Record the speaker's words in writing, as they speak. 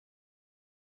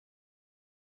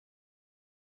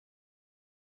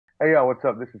Hey y'all, what's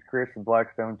up? This is Chris from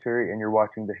Blackstone Cherry, and you're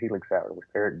watching the Helix Hour with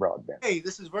Eric Broadbent. Hey,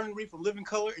 this is Vernon Reed from Living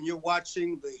Color, and you're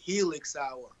watching the Helix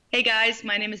Hour. Hey guys,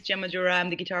 my name is Gemma Jura.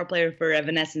 I'm the guitar player for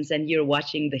Evanescence, and you're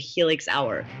watching the Helix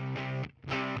Hour.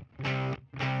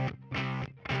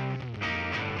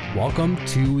 Welcome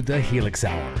to the Helix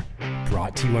Hour,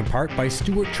 brought to you in part by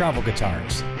Stewart Travel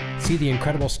Guitars. See the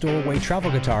incredible stowaway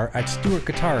travel guitar at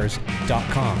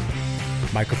stewartguitars.com.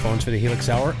 Microphones for the Helix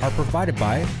Hour are provided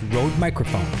by Rode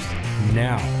Microphones.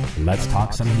 Now, let's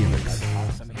talk some Helix.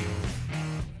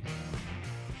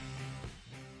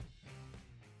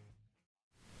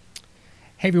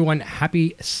 Hey everyone,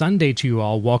 happy Sunday to you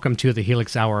all. Welcome to the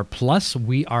Helix Hour Plus.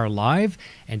 We are live,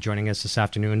 and joining us this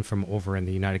afternoon from over in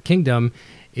the United Kingdom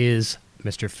is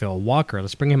Mr. Phil Walker.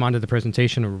 Let's bring him onto the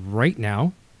presentation right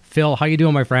now. Phil, how you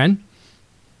doing, my friend?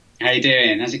 How you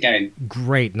doing? How's it going?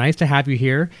 Great. Nice to have you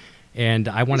here. And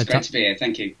I want It's great to be here.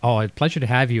 Thank you. Oh, it's a pleasure to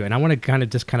have you. And I want to kind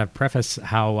of preface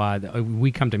how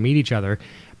we come to meet each other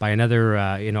by another,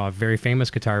 a very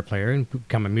famous guitar player and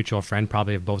become a mutual friend,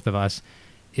 probably of both of us,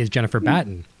 is Jennifer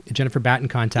Batten. Jennifer Batten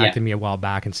contacted me a while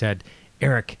back and said,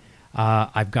 Eric,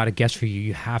 I've got a guest for you.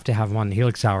 You have to have him on the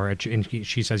Helix Hour. And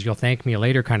she says, you'll thank me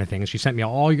later kind of thing. And she sent me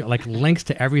all links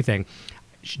to everything.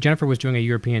 Jennifer was doing a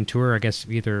European tour, I guess,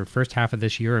 either first half of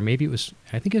this year or maybe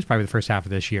I think it was probably the first half of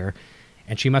this year.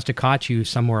 And she must have caught you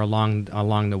somewhere along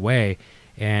the way.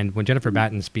 And when Jennifer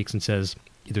Batten speaks and says,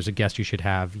 there's a guest you should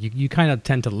have, you kind of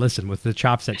tend to listen with the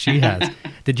chops that she has.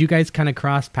 Did you guys kind of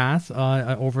cross paths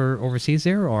overseas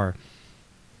there, or?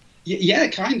 Yeah,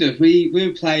 kind of. We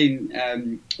were playing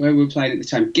where we were playing at the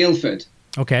time, Guildford.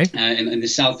 Okay. In the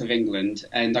south of England.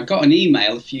 And I got an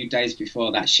email a few days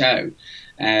before that show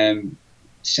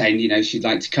saying, she'd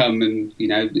like to come and,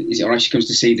 is it all right she comes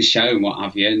to see the show and what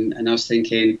have you. And I was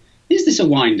thinking, is this a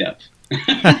wind-up?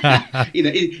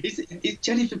 Is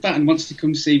Jennifer Batten wants to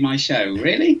come see my show,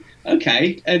 really?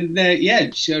 Okay.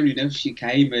 And sure enough, she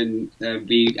came, and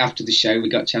after the show we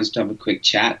got a chance to have a quick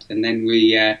chat, and then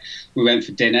we went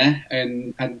for dinner,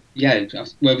 and it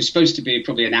was supposed to be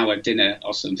probably an hour dinner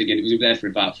or something, and we were there for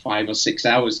about 5 or 6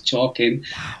 hours talking.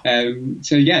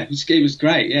 It was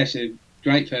great. Yeah, she's a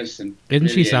great person. Isn't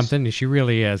she something? She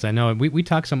really is. I know. We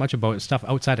talk so much about stuff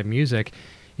outside of music.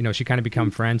 She kind of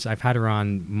become friends. I've had her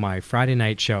on my Friday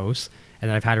night shows, and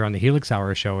then I've had her on the Helix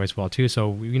Hour show as well too. So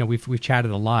we've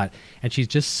chatted a lot, and she's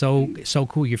just so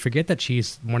cool. You forget that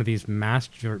she's one of these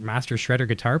master shredder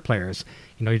guitar players.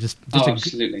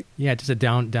 Absolutely. Just a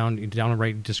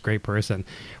downright just great person.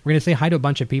 We're gonna say hi to a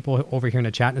bunch of people over here in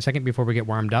the chat in a second before we get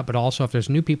warmed up. But also, if there's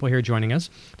new people here joining us,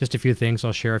 just a few things.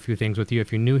 I'll share a few things with you.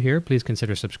 If you're new here, please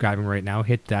consider subscribing right now.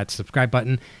 Hit that subscribe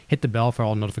button. Hit the bell for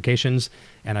all notifications.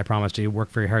 And I promise to work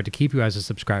very hard to keep you as a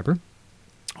subscriber.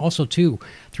 Also, too,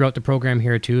 throughout the program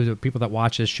here, too, the people that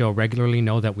watch this show regularly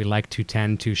know that we like to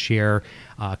tend to share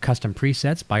custom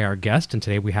presets by our guest, and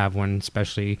today we have one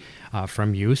especially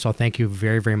from you, so thank you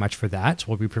very, very much for that. So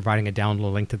we'll be providing a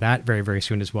download link to that very, very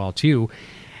soon as well, too.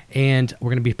 And we're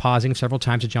going to be pausing several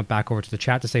times to jump back over to the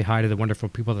chat to say hi to the wonderful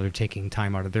people that are taking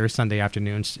time out of their Sunday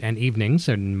afternoons and evenings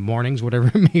and mornings,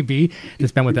 whatever it may be, to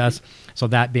spend with us. So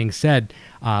that being said,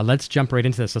 let's jump right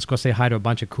into this. Let's go say hi to a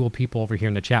bunch of cool people over here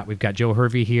in the chat. We've got Joe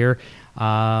Hervey here.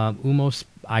 Umos,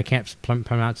 I can't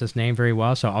pronounce his name very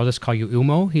well, so I'll just call you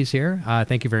Umo. He's here.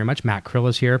 Thank you very much. Matt Krill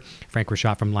is here. Frank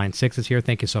Rashad from Line 6 is here.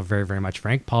 Thank you so very, very much,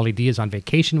 Frank. Paulie D is on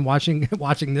vacation watching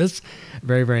this.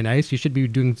 Very, very nice. You should be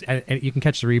doing, you can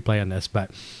catch the replay on this,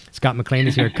 but Scott McLean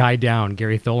is here. Kai Down,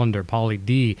 Gary Tholander, Paulie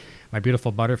D, my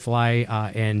beautiful Butterfly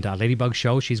and Ladybug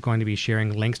show. She's going to be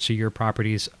sharing links to your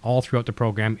properties all throughout the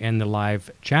program in the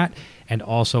live chat, and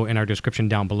also in our description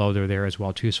down below. They're there as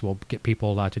well too, so we'll get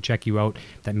people to check you out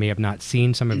that may have not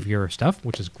seen some of your stuff,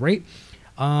 which is great.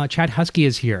 Chad Husky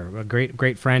is here, a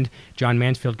great friend. John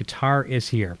Mansfield Guitar is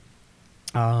here.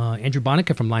 Andrew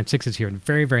Bonica from Line 6 is here.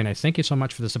 Very, very nice. Thank you so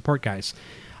much for the support, guys.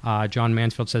 John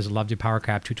Mansfield says, loved your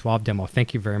PowerCap 212 demo.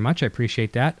 Thank you very much. I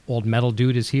appreciate that. Old Metal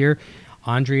Dude is here.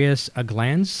 Andreas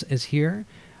Glans is here.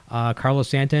 Carlo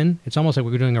Santin. It's almost like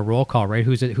we're doing a roll call, right?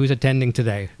 Who's attending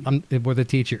today? We're the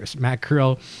teachers. Matt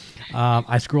Krill.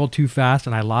 I scrolled too fast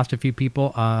and I lost a few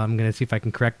people. I'm going to see if I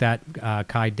can correct that.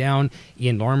 Kai Down.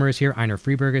 Ian Lorimer is here. Einar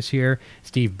Freberg is here.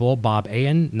 Steve Bull. Bob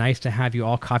Ayan. Nice to have you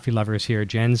all coffee lovers here.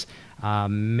 Jens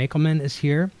Makelman is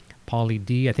here. Paulie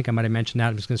D. I think I might have mentioned that.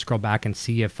 I'm just going to scroll back and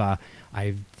see if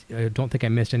don't think I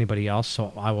missed anybody else,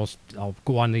 so I'll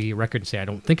go on the record and say I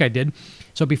don't think I did.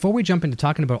 So before we jump into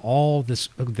talking about all this,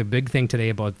 the big thing today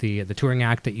about the touring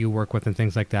act that you work with and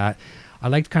things like that,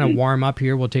 I'd like to kind of warm up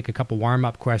here. We'll take a couple warm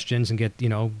up questions and get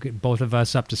both of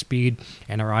us up to speed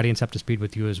and our audience up to speed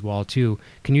with you as well too.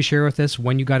 Can you share with us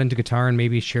when you got into guitar and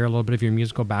maybe share a little bit of your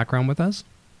musical background with us?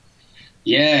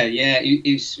 Yeah.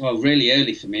 It was really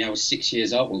early for me. I was 6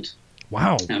 years old.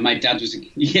 Wow. My dad was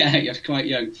I was quite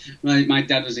young. My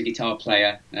dad was a guitar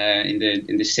player in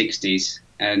the 60s,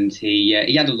 and he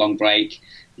had a long break.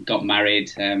 He got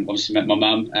married. Obviously met my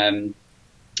mum.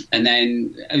 And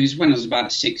then it was when I was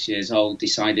about 6 years old,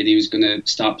 decided he was going to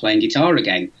start playing guitar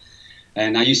again.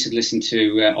 And I used to listen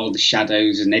to all the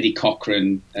Shadows and Eddie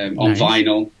Cochran on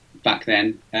vinyl back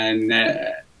then. And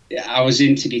I was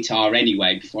into guitar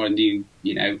anyway before I knew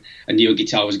a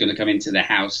guitar was going to come into the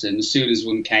house. And as soon as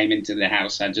one came into the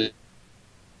house, I just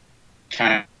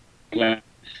kind of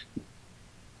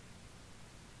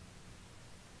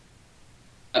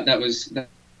that was.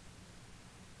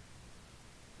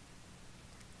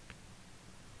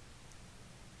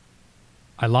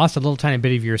 I lost a little tiny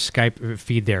bit of your Skype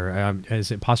feed there. Is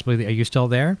it possibly, are you still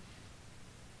there?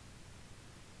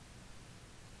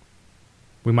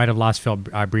 We might have lost Phil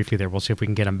briefly there. We'll see if we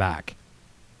can get him back.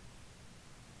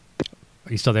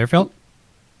 Are you still there, Phil?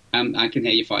 I can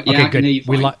hear you fine. Okay, yeah, I good. can hear you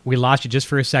fine. We lost you just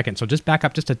for a second. So just back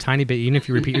up just a tiny bit, even if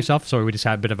you repeat yourself. Sorry, we just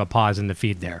had a bit of a pause in the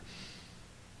feed there.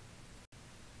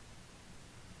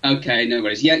 Okay, no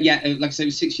worries. Yeah. Like I said, I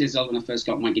was 6 years old when I first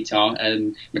got my guitar,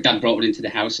 and my dad brought one into the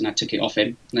house, and I took it off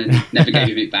him, and never gave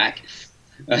him it back.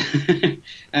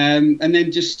 And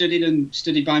then just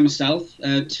studied by myself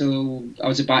till I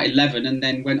was about 11, and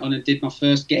then went on and did my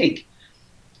first gig.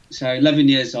 So 11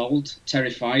 years old,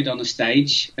 terrified on a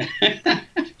stage,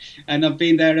 and I've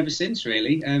been there ever since.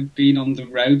 Really, I've been on the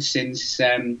road since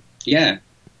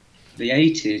the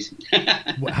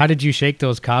 80s. How did you shake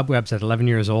those cobwebs at 11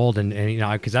 years old? And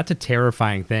because that's a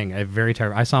terrifying thing.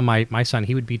 I saw my son,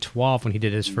 he would be 12 when he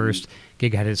did his first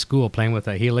gig at his school, playing with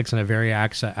a Helix and a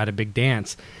Variax at a big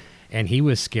dance. And he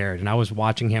was scared. And I was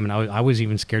watching him, and I was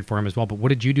even scared for him as well. But what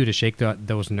did you do to shake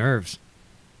those nerves?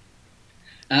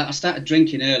 I started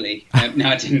drinking early. No,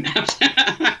 I didn't.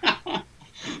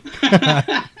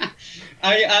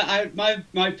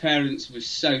 My parents were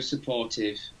so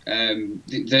supportive.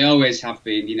 They always have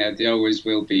been, they always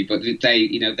will be. But they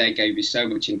gave me so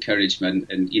much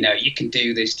encouragement, and you can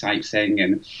do this type thing,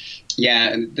 and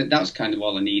that was kind of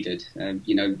all I needed.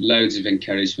 Loads of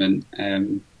encouragement.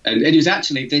 And it was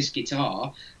actually this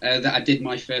guitar that I did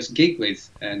my first gig with,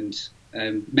 and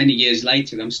many years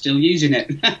later, I'm still using it.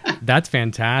 That's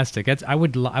fantastic. I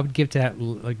would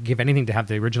give anything to have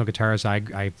the original guitars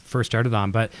I first started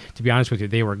on, but to be honest with you,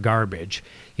 they were garbage.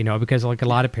 Because like a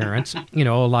lot of parents,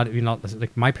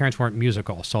 like my parents weren't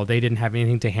musical, so they didn't have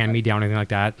anything to hand me down, anything like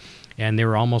that, and they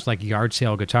were almost like yard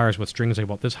sale guitars with strings like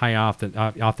about this high off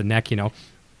the neck,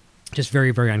 just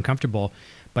very, very uncomfortable.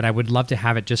 But I would love to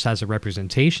have it just as a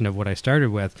representation of what I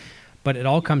started with. But it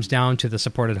all comes down to the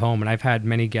support at home. And I've had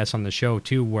many guests on the show,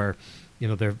 too, where,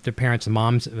 their parents and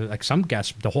moms, like some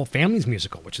guests, the whole family's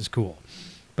musical, which is cool.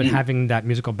 But having that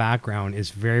musical background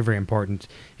is very, very important.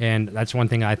 And that's one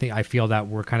thing I feel that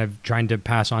we're kind of trying to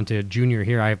pass on to Junior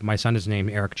here. My son is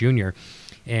named Eric Jr.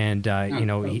 And,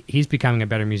 he's becoming a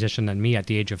better musician than me at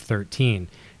the age of 13.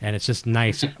 And it's just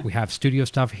nice. We have studio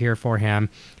stuff here for him.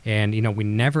 And, we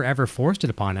never, ever forced it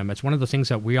upon him. It's one of those things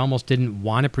that we almost didn't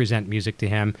want to present music to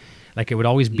him. Like, it would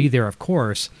always be there, of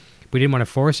course. We didn't want to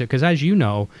force it. Because as you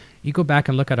know, you go back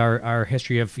and look at our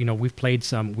history of, we've played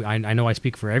some, I know I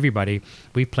speak for everybody,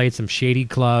 we've played some shady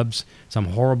clubs, some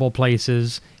horrible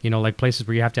places, like places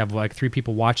where you have to have like 3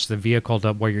 people watch the vehicle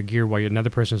to wear your gear while another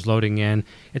person's loading in.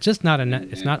 It's just not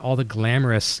it's not all the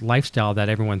glamorous lifestyle that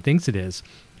everyone thinks it is.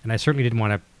 And I certainly didn't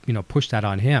want to, push that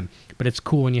on him. But it's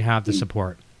cool when you have the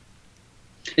support.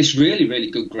 It's really, really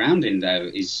good grounding, though,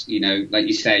 is, like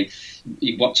you say,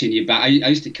 you're watching your back. I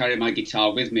used to carry my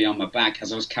guitar with me on my back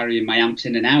as I was carrying my amps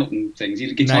in and out and things.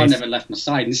 The guitar never left my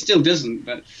side, and it still doesn't.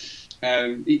 But,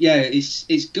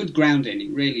 it's good grounding.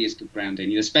 It really is good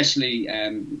grounding, especially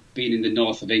being in the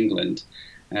north of England.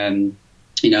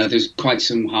 There's quite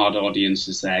some hard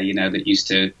audiences there, that it used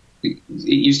to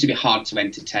be hard to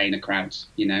entertain a crowd,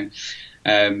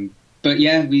 But,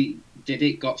 yeah, we did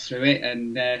it, got through it,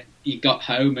 and you got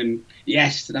home, and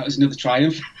yes, that was another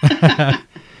triumph.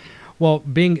 Well,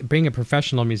 being a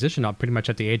professional musician up pretty much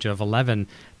at the age of 11,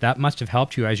 that must have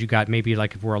helped you as you got maybe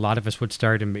like where a lot of us would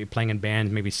start and be playing in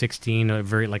bands, maybe 16, or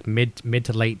very like mid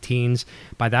to late teens.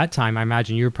 By that time, I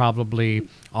imagine you're probably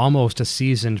almost a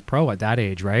seasoned pro at that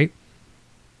age, right?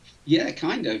 Yeah,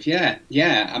 kind of. Yeah,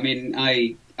 yeah. I mean,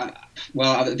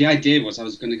 well, the idea was I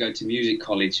was going to go to music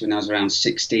college when I was around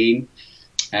 16.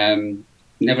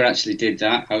 Never actually did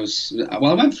that. I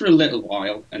went for a little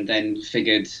while and then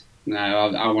figured, no,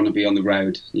 I want to be on the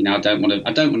road. You know, I don't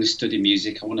want to study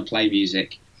music. I want to play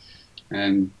music.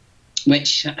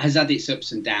 Which has had its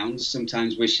ups and downs.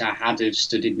 Sometimes wish I had have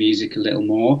studied music a little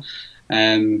more.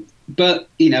 But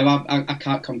you know, I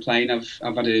can't complain. I've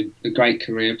had a great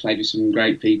career, played with some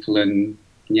great people, and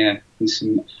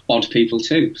some odd people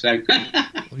too. So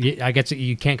I guess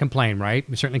you can't complain, right?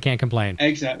 We certainly can't complain.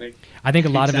 Exactly. I think a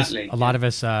lot of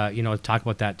us, talk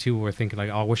about that too. We're thinking like,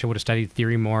 oh, I wish I would have studied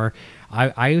theory more.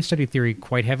 I studied theory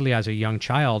quite heavily as a young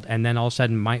child, and then all of a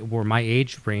sudden, where my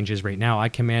age range is right now, I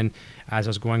come in as I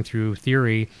was going through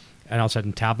theory, and all of a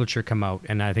sudden tablature come out,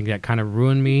 and I think that kind of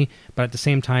ruined me, but at the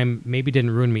same time maybe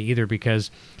didn't ruin me either,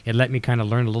 because it let me kind of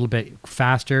learn a little bit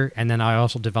faster, and then I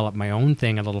also developed my own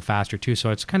thing a little faster too. So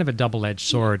it's kind of a double-edged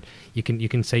sword. You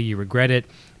can say you regret it,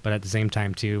 but at the same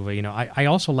time too, I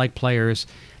also like players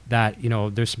that,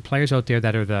 there's some players out there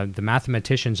that are the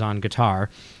mathematicians on guitar,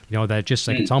 that just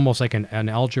like it's almost like an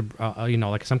algebra,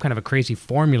 like some kind of a crazy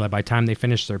formula by the time they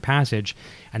finish their passage.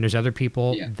 And there's other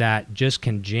people that just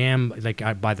can jam like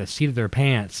by the seat of their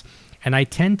pants. And I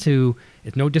tend to,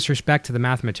 it's no disrespect to the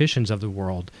mathematicians of the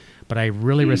world, but I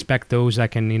really respect those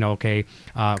that can,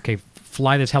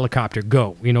 fly this helicopter,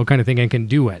 go, kind of thing, and can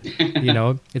do it.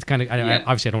 It's kind of,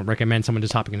 obviously I don't recommend someone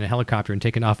just hopping in a helicopter and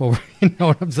taking off over, you know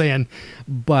what I'm saying?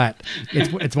 But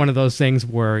it's one of those things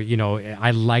where,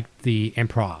 I like the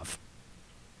improv.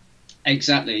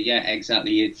 Exactly. Yeah,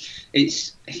 exactly.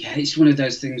 It's one of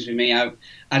those things with me. I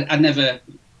don't know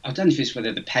if it's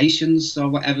whether the patience or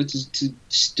whatever to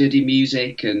study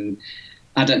music, and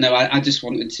I don't know. I just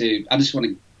want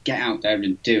to get out there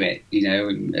and do it,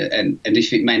 and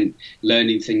if it meant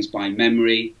learning things by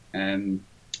memory, and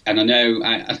I know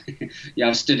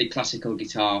I've studied classical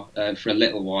guitar for a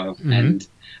little while, and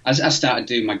I started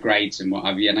doing my grades and what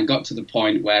have you, and I got to the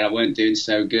point where I weren't doing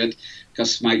so good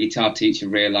because my guitar teacher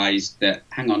realised that,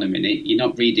 hang on a minute, you're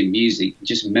not reading music, you're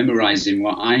just memorising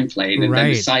what I'm playing, and then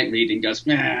the sight reading goes,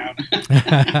 meow.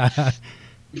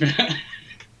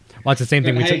 Well, it's the same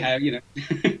thing.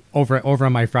 Over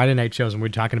on my Friday night shows, and we're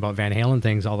talking about Van Halen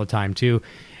things all the time too.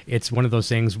 It's one of those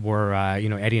things where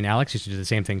Eddie and Alex used to do the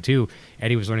same thing too.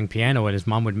 Eddie was learning piano, and his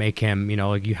mom would make him,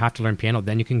 you have to learn piano,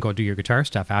 then you can go do your guitar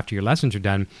stuff after your lessons are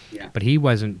done. Yeah. But he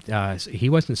wasn't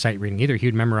sight reading either. He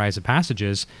would memorize the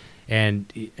passages, and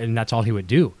that's all he would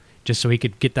do, just so he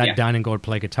could get that done and go to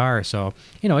play guitar. So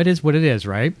it is what it is,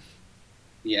 right?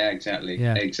 Yeah, exactly.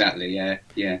 Yeah, exactly. Yeah,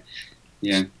 yeah.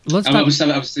 Yeah, I was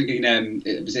thinking,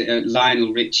 was it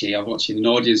Lionel Richie? I was watching an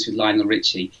audience with Lionel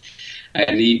Richie,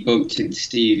 and he bumped into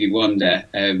Stevie Wonder.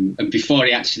 And before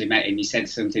he actually met him, he said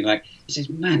something like, he says,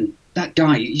 "Man, that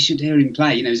guy, you should hear him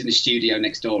play." He was in the studio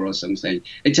next door or something.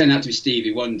 It turned out to be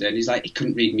Stevie Wonder, and he's like, he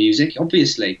couldn't read music,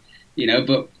 obviously,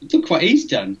 but look what he's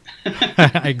done.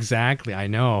 Exactly, I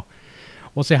know.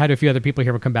 We'll say hi to a few other people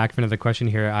here. We'll come back for another question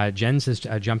here. Jens is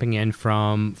jumping in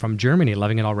from Germany,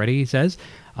 loving it already, he says.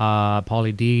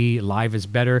 Paulie D, live is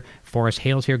better. Forrest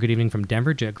Hales here, good evening from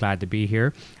Denver, glad to be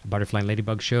here. Butterfly and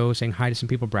Ladybug Show, saying hi to some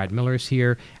people. Brad Miller's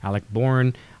here. Alec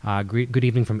Bourne, good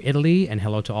evening from Italy, and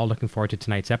hello to all. Looking forward to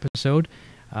tonight's episode.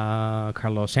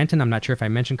 Carlo Santin, I'm not sure if I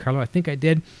mentioned Carlo. I think I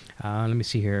did. Let me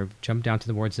see here. Jump down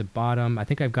towards the bottom. I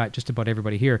think I've got just about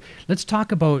everybody here. Let's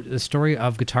talk about the story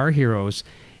of Guitar Heroes.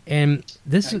 And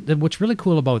this is what's really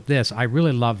cool about this. I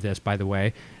really love this, by the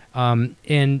way. And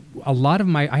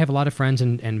I have a lot of friends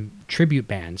in tribute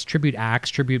bands, tribute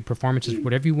acts, tribute performances,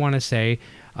 whatever you want to say.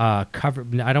 Cover.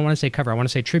 I don't want to say cover. I want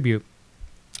to say tribute.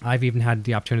 I've even had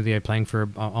the opportunity of playing for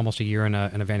almost a year in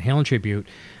a Van Halen tribute.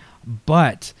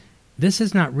 But this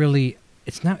is not really.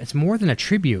 It's more than a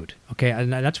tribute. Okay,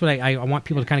 and that's what I want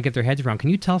people to kind of get their heads around.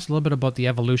 Can you tell us a little bit about the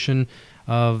evolution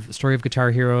of the story of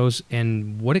Guitar Heroes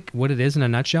and what it is in a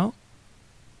nutshell?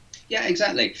 Yeah,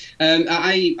 exactly.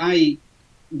 I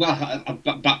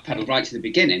backpedaled right to the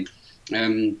beginning.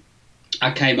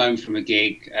 I came home from a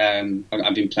gig.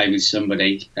 I've been playing with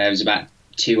somebody. It was about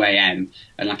 2 a.m.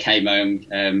 and I came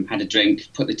home, had a drink,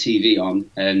 put the TV on,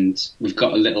 and we've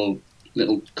got a little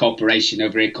corporation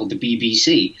over here called the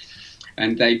BBC.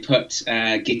 And they put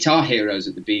Guitar Heroes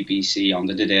at the BBC on.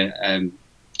 They did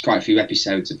quite a few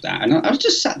episodes of that. And I was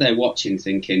just sat there watching,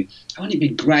 thinking, wouldn't it be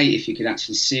great if you could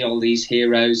actually see all these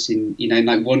heroes in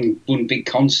like one big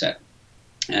concert?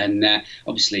 And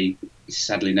obviously,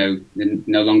 sadly, no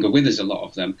longer with us, a lot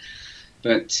of them.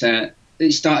 But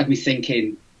it started me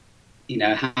thinking,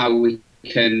 how we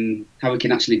can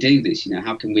actually do this.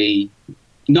 How can we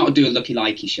not do a Lucky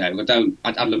Likey show.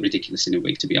 I'd look ridiculous in a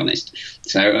wig, to be honest.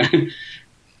 So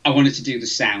I wanted to do the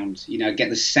sound, get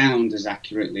the sound as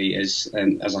accurately as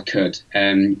I could,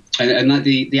 and like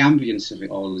the ambience of it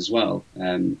all as well,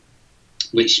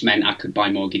 which meant I could buy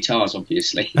more guitars,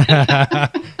 obviously. And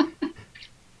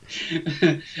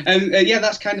yeah,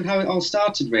 that's kind of how it all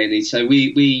started, really. So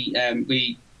we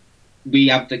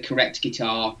have the correct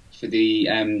guitar for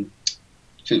the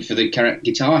correct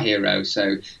Guitar Hero.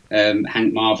 So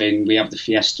Hank Marvin, we have the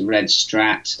Fiesta Red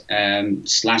Strat.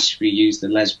 Slash, we use the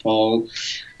Les Paul,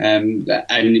 and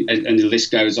the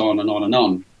list goes on and on and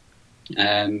on.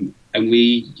 And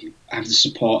we have the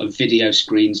support of video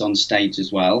screens on stage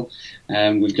as well.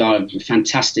 We've got a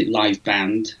fantastic live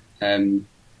band.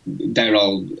 They're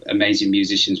all amazing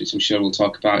musicians, which I'm sure we'll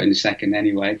talk about in a second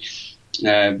anyway,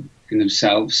 in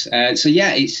themselves. So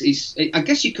yeah, I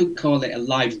guess you could call it a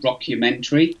live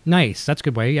rockumentary. Nice, that's a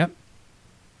good way, yep.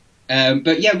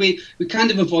 But yeah, we kind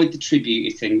of avoid the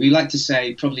tribute thing. We like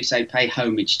to probably say pay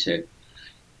homage to,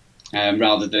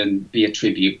 rather than be a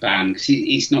tribute band, because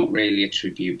it's not really a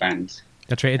tribute band.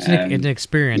 That's right, it's an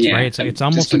experience, yeah, right? It's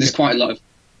almost like there's quite a lot of...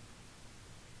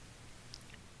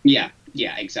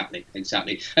 Yeah, exactly. And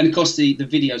of course, the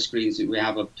video screens that we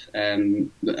have up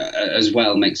as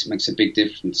well makes a big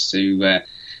difference to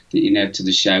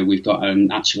the show. We've got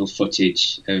actual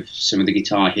footage of some of the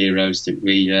guitar heroes that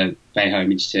we pay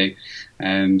homage to.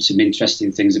 Some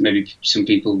interesting things that maybe some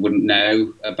people wouldn't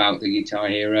know about the guitar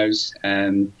heroes.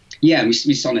 Yeah, we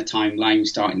saw on a timeline. We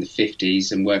start in the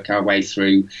 50s and work our way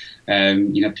through,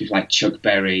 people like Chuck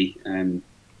Berry,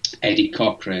 Eddie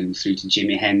Cochran, through to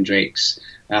Jimi Hendrix.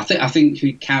 I think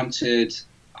we counted,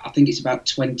 I think it's about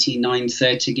 29,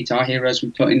 30 guitar heroes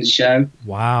we put in the show.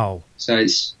 Wow. So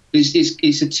it's a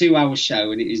 2-hour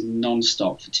show, and it is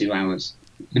non-stop for 2 hours.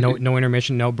 No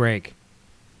intermission, no break.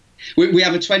 We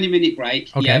have a 20-minute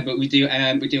break, okay. Yeah, but we do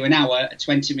an hour, a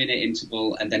 20-minute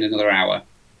interval, and then another hour.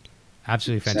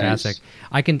 Absolutely fantastic.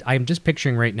 I'm just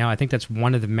picturing right now, I think that's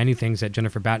one of the many things that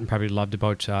Jennifer Batten probably loved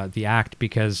about the act,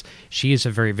 because she is a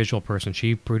very visual person.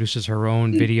 She produces her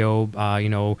own video,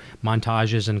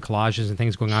 montages and collages and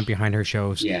things going on behind her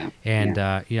shows. Yeah. And,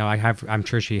 I'm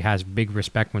sure she has big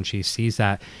respect when she sees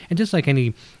that. And just like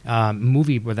any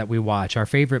movie that we watch, our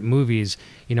favorite movies,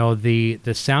 the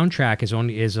soundtrack is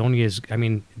only as,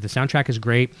 the soundtrack is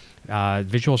great.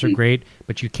 Visuals are great,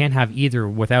 but you can't have either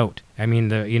without. I mean,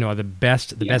 the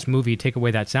best movie, take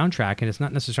away that soundtrack, and it's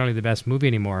not necessarily the best movie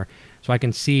anymore. So I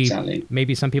can see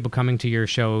maybe some people coming to your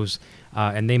shows,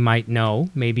 and they might know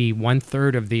maybe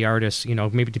 1/3 of the artists,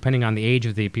 maybe depending on the age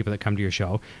of the people that come to your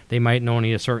show, they might know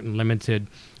only a certain limited,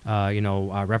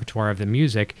 repertoire of the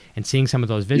music, and seeing some of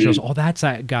those visuals, oh, that's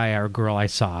that guy or girl I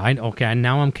saw. And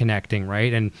now I'm connecting,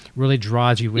 right? And really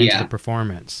draws you into the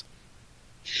performance.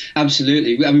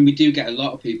 Absolutely. I mean, we do get a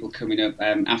lot of people coming up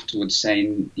afterwards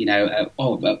saying,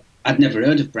 I'd never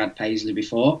heard of Brad Paisley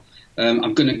before.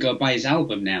 I'm going to go buy his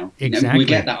album now. Exactly. We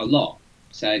get that a lot.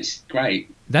 So it's great.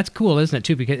 That's cool, isn't it,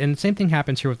 too? And the same thing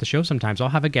happens here with the show sometimes. I'll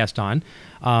have a guest on.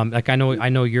 I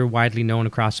know you're widely known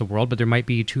across the world, but there might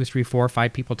be 2, 3, 4,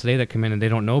 5 people today that come in and they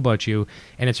don't know about you.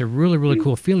 And it's a really, really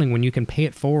cool feeling when you can pay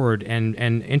it forward and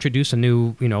introduce a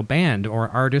new, band or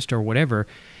artist or whatever.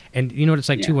 And you know what it's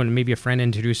like, too, when maybe a friend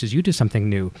introduces you to something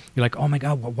new. You're like, oh, my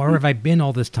God, where have I been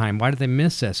all this time? Why did they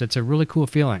miss this? It's a really cool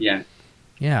feeling. Yeah.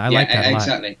 Yeah, I like that a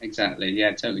lot. Exactly. Yeah,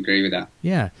 I totally agree with that.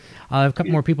 Yeah. A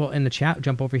couple more people in the chat.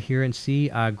 Jump over here and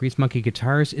see. Grease Monkey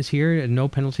Guitars is here. No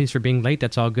penalties for being late.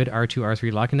 That's all good. R2,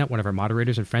 R3 Locking Up. One of our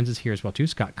moderators and friends is here as well, too.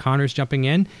 Scott Connor's jumping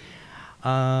in.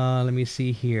 Let me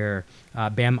see here.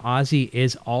 Bam Ozzy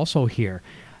is also here.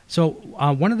 So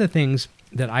one of the things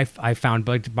that I found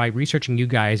by researching you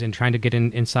guys and trying to get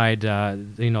inside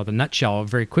the nutshell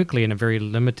very quickly in a very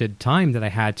limited time that I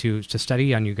had to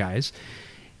study on you guys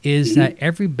is that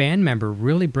every band member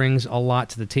really brings a lot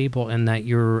to the table, and that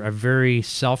you're a very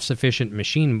self-sufficient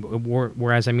machine.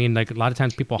 Whereas, a lot of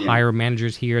times people hire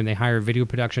managers here and they hire video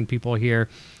production people here.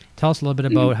 Tell us a little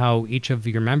bit about how each of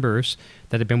your members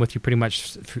that have been with you pretty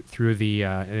much through the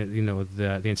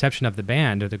the inception of the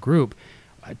band or the group.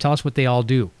 Tell us what they all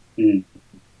do.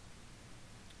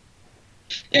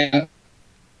 Yeah.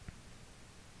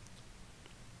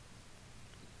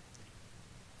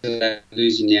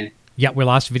 Losing you. Yeah, we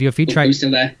lost video feed. Are you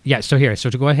still there? Yeah, still here. So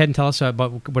to go ahead and tell us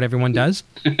about what everyone does.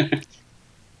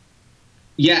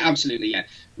 Yeah, absolutely. Yeah,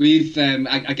 we've.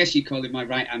 I guess you call him my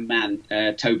right-hand man,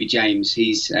 Toby James.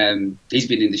 He's been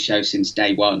in the show since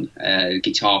day one.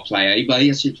 Guitar player. He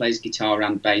actually plays guitar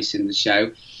and bass in the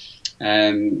show.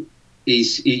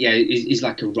 He's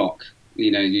like a rock.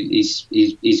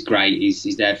 he's great.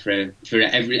 He's there for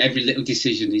every little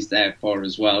decision. He's there for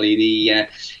as well.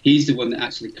 He's the one that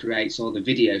actually creates all the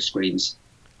video screens.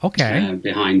 Okay.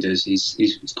 Behind us,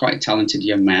 he's quite a talented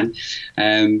young man.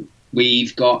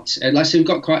 We've got, like I said, we've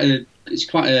got quite a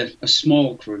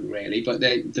small crew really, but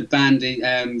the band,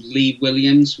 Lee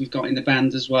Williams, we've got in the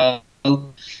band as well.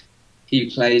 He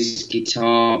plays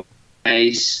guitar,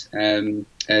 bass,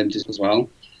 as well.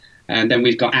 And then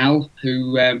we've got Al,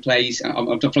 who plays.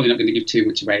 I'm probably not going to give too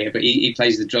much away here, but he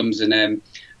plays the drums and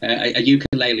a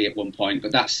ukulele at one point.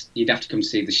 But you'd have to come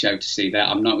see the show to see that.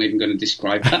 I'm not even going to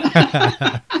describe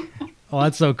that. Oh,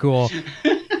 that's so cool.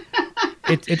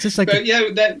 It's just like. But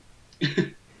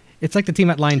it's like the team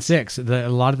at Line 6. A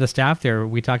lot of the staff there,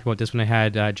 we talked about this when I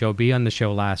had Joe B on the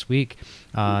show last week,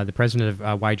 the president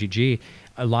of YGG.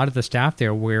 A lot of the staff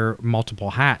there wear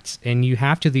multiple hats, and you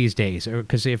have to these days,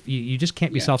 because if you just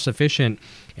can't be self-sufficient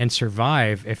and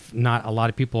survive if not a lot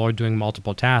of people are doing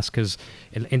multiple tasks, because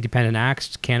independent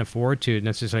acts can't afford to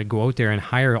necessarily go out there and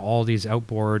hire all these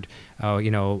outboard,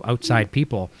 outside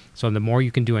people. So the more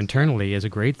you can do internally is a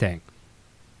great thing.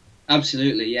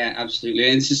 Absolutely, yeah, absolutely.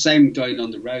 And it's the same going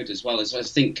on the road as well. As I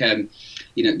think,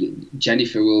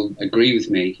 Jennifer will agree with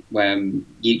me.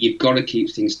 You've got to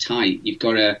keep things tight. You've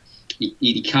got to.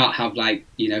 You can't have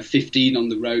 15 on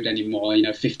the road anymore.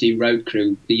 15 road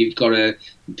crew.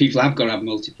 People have got to have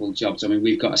multiple jobs. I mean,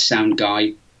 we've got a sound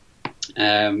guy.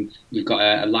 We've got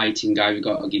a lighting guy, we've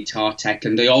got a guitar tech,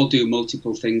 and they all do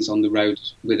multiple things on the road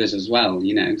with us as well,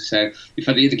 So if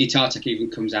the guitar tech even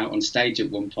comes out on stage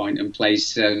at one point and plays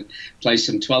some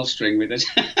 12-string with us.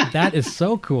 That is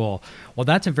so cool. Well,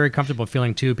 that's a very comfortable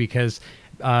feeling too, because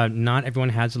not everyone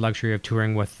has the luxury of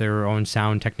touring with their own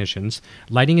sound technicians.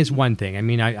 Lighting is one thing. I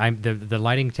mean, the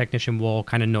lighting technician will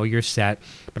kind of know your set,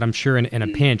 but I'm sure in a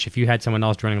pinch, if you had someone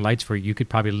else running lights for you, you could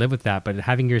probably live with that. But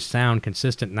having your sound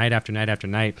consistent night after night after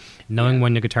night, knowing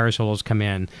when the guitar solos come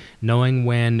in, knowing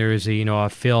when there's a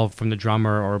fill from the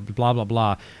drummer or blah blah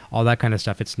blah, all that kind of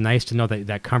stuff. It's nice to know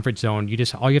that comfort zone.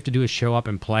 All you have to do is show up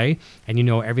and play, and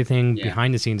everything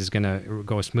behind the scenes is going to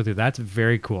go smoothly. That's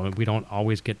very cool, and we don't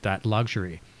always get that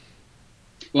luxury.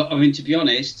 Well, I mean, to be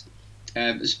honest,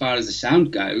 as far as the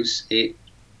sound goes, a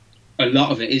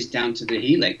lot of it is down to the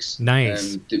Helix.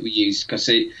 Nice. That we use, because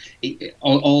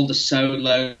all the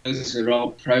solos are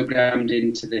all programmed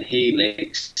into the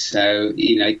Helix. So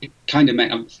it kind of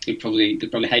they'll probably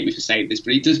hate me for saying this,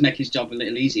 but it does make his job a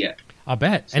little easier. I'll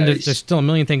bet. So and there's still a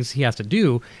million things he has to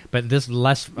do, but there's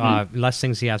less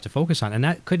things he has to focus on, and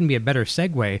that couldn't be a better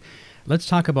segue. Let's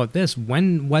talk about this.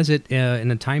 When was it in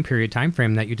the time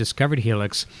frame that you discovered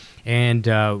Helix, and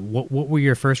what were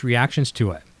your first reactions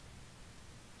to it?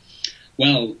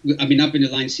 Well, I mean, I've been a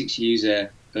Line 6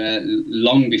 user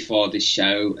long before this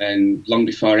show, and long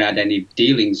before I had any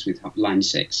dealings with Line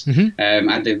 6. I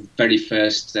had the very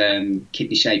first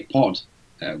kidney-shaped pod,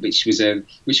 which was a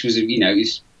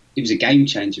it was a game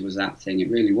changer. Was that thing?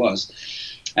 It really was.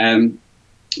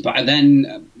 But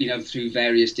then, through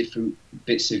various different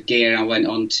bits of gear, I went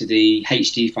on to the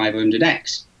HD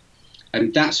 500X,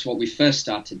 and that's what we first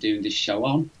started doing this show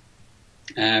on.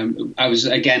 I was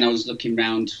looking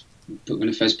around when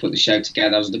I first put the show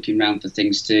together. I was looking around for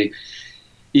things to,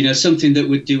 something that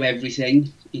would do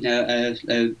everything.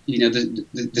 The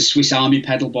Swiss Army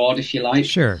pedal board, if you like.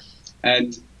 Sure.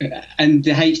 And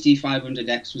the HD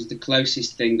 500X was the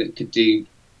closest thing that could do,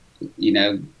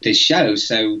 this show.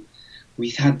 So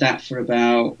we've had that for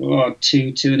about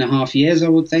 2.5 years, I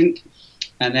would think.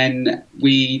 And then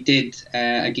we did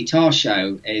a guitar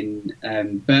show in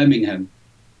Birmingham,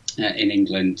 in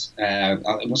England.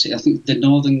 What's it? I think the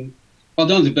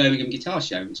Birmingham Guitar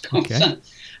Show. It's called. Okay.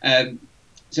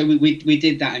 So we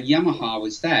did that, and Yamaha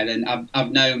was there. And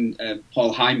I've known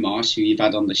Paul Heinmarsh, who you've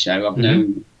had on the show. I've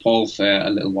known Paul for a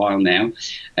little while now,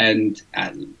 and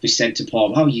we said to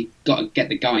Paul, "Oh, you've got to get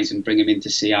the guys and bring them in to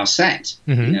see our set."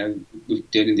 We're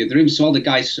doing in the other room. So all the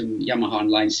guys from Yamaha and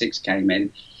Line 6 came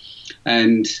in,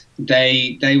 and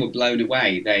they were blown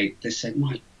away. They said,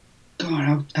 "My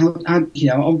God, how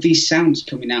all these sounds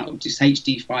coming out of this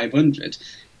HD 500?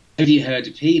 Have you heard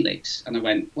of Helix?" And I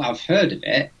went, "Well, I've heard of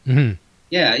it. I've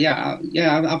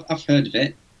heard of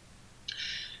it."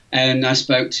 And I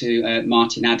spoke to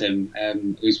Martin Adam,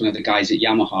 who's one of the guys at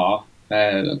Yamaha,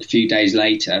 a few days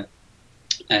later,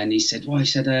 and he said, I'll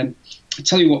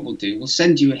tell you what we'll do. We'll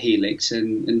send you a Helix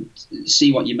and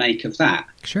see what you make of that.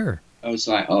 Sure. I was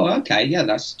like, oh, okay, yeah,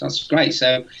 that's great.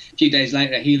 So a few days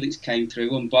later, Helix came through,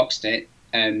 unboxed it,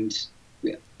 and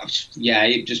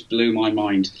it just blew my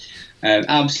mind.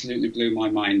 Absolutely blew my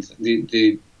mind.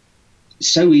 The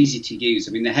so easy to use.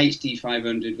 I mean, the HD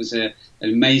 500 was an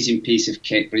amazing piece of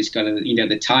kit, but it's got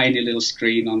the tiny little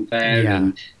screen on there,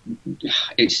 and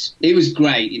it was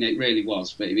great. It really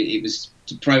was. But it was,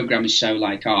 to program a show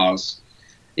like ours,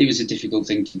 it was a difficult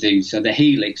thing to do. So the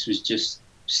Helix was just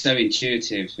so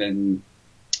intuitive, and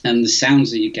the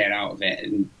sounds that you get out of it,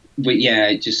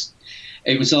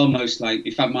 it was almost like,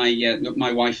 in fact,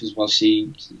 my wife as well,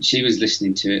 she was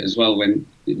listening to it as well when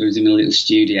it was in a little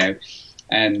studio,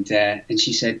 and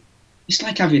she said, it's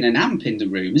like having an amp in the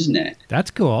room, isn't it?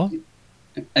 That's cool.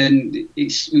 And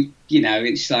it's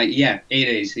like, yeah, it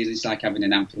is. It's like having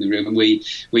an amp in the room, and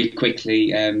we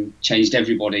quickly changed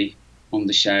everybody on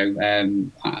the show.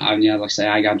 Like I say,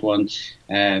 I had one,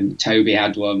 Toby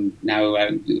had one, now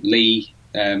Lee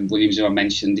Williams, who I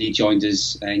mentioned, he joined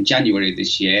us in January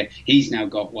this year. He's now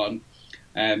got one.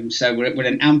 So we're at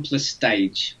an ampler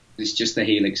stage. There's just the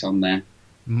Helix on there.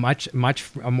 Much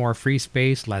more free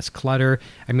space, less clutter.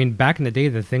 I mean, back in the day,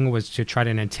 the thing was to try to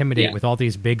intimidate with all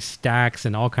these big stacks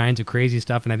and all kinds of crazy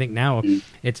stuff. And I think now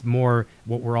it's more,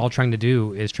 what we're all trying to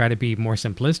do is try to be more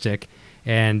simplistic.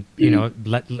 And, you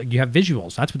have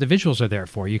visuals. That's what the visuals are there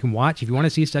for. You can watch, if you want to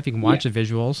see stuff, you can watch the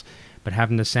visuals, but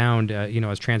having the sound,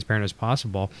 as transparent as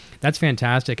possible. That's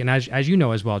fantastic. And as you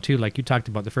know as well, too, like you talked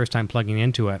about the first time plugging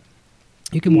into it,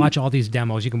 you can watch all these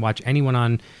demos. You can watch anyone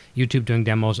on YouTube doing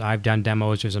demos. I've done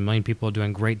demos. There's a million people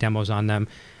doing great demos on them.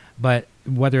 But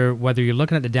whether you're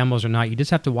looking at the demos or not, you just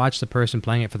have to watch the person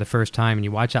playing it for the first time, and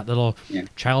you watch that little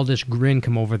childish grin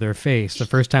come over their face the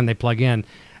first time they plug in.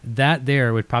 That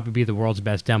there would probably be the world's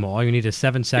best demo. All you need is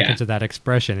 7 seconds of that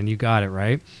expression, and you got it,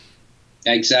 right?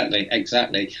 Exactly. I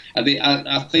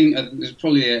think there's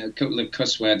probably a couple of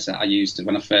cuss words that I used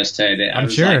when I first heard it. I'm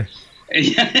sure.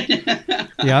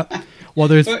 Yep. Well,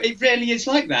 but it really is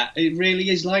like that. It really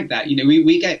is like that.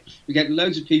 We get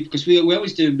loads of people, because we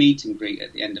always do a meet and greet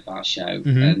at the end of our show,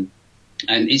 and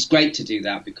it's great to do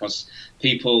that, because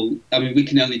people, I mean, we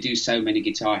can only do so many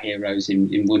Guitar Heroes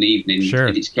in one evening. Sure.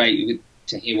 And it's great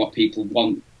to hear what people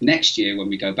want next year when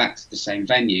we go back to the same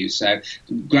venue. So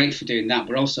great for doing that.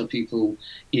 But also people,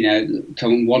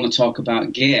 come and want to talk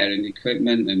about gear and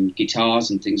equipment and guitars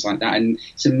and things like that. And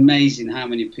it's amazing how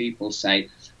many people say,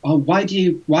 "Oh, why do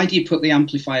you put the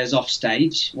amplifiers off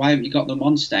stage? Why haven't you got them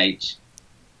on stage?"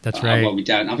 That's right. Well, we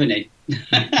don't have any.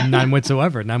 None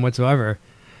whatsoever. None whatsoever.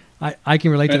 I can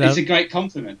relate to that. It's a great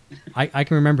compliment. I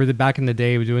can remember that back in the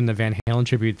day, doing the Van Halen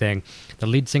tribute thing, the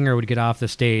lead singer would get off the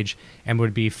stage and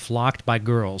would be flocked by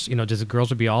girls. Just the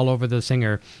girls would be all over the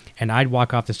singer, and I'd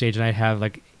walk off the stage and I'd have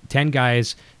like 10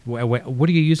 guys. What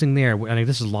are you using there? I mean,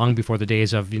 this is long before the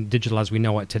days of digital as we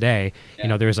know it today.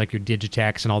 There's like your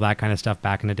Digitex and all that kind of stuff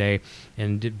back in the day,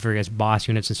 and various Boss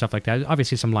units and stuff like that.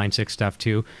 Obviously some Line 6 stuff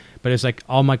too, but it's like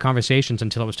all my conversations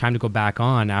until it was time to go back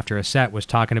on after a set was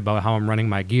talking about how I'm running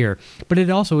my gear. But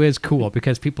it also is cool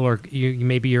because people are,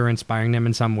 maybe you're inspiring them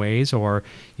in some ways, or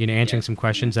answering some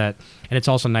questions and it's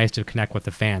also nice to connect with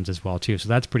the fans as well too. So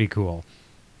that's pretty cool.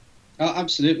 Oh,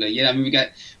 absolutely. Yeah, I mean, we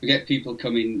get people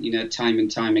coming, time and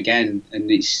time again,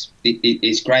 and it's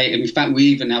great. And in fact, we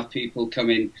even have people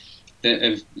coming that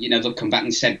have, they'll come back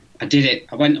and said, "I did it.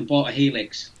 I went and bought a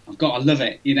Helix. I love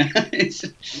it." It's,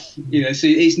 so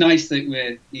it's nice that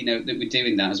we're, that we're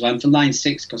doing that as well. And for Line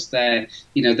 6, because they're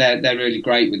really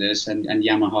great with us, and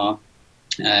Yamaha,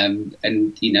 and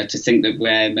to think that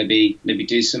we're maybe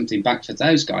do something back for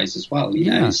those guys as well.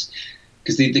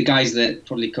 Because the guys that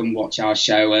probably come watch our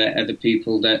show are the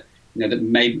people that that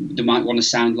might want to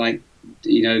sound like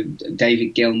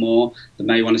David Gilmour. They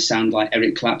may want to sound like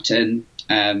Eric Clapton,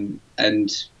 and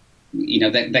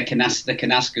they can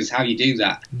ask us how you do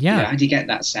that. How do you get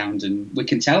that sound, and we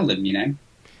can tell them.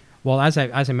 Well, as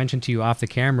I mentioned to you off the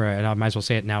camera, and I might as well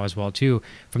say it now as well too,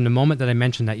 from the moment that I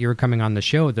mentioned that you were coming on the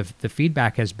show, the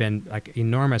feedback has been like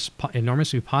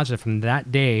enormously positive from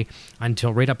that day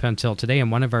right up until today.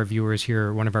 And one of our viewers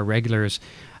here, one of our regulars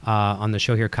on the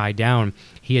show here, Kai Down,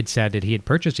 he had said that he had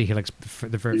purchased a Helix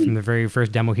from the very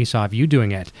first demo he saw of you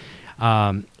doing it.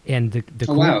 And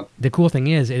the cool thing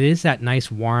is, it is that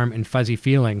nice, warm and fuzzy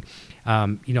feeling,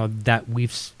 that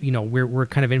we're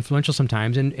kind of influential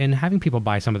sometimes in having people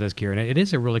buy some of this gear, and it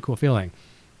is a really cool feeling.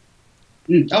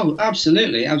 Oh,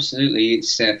 absolutely.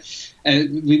 It's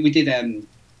we did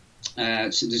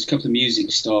so there's a couple of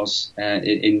music stores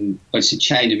it's a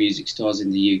chain of music stores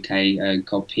in the UK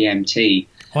called PMT.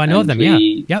 Oh, I know of them.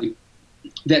 Yep.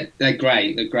 They're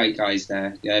great. They're great guys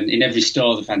there. In every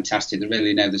store, they're fantastic. They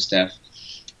really know the stuff.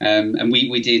 And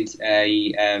we did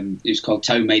it was called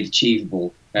Tone Made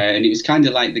Achievable, and it was kind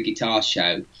of like the guitar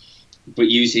show, but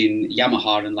using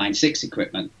Yamaha and Line 6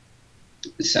 equipment.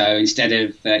 So instead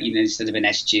of an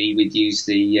SG, we'd use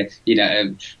the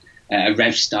a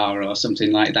Rev Star or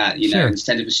something like that. Sure.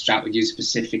 Instead of a Strat, we'd use a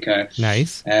Pacifica.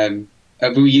 Nice.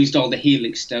 We used all the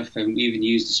Helix stuff, and we even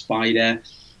used the Spider.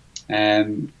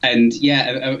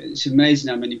 It's amazing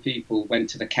how many people went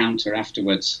to the counter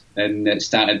afterwards and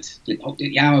started,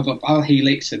 I've got our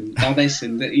Helix and all this,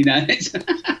 and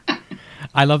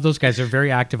I love those guys. They're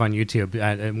very active on YouTube,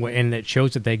 and it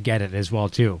shows that they get it as well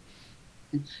too.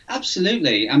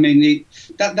 Absolutely. I mean,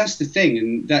 that's the thing,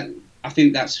 and that I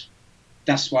think that's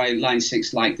why Line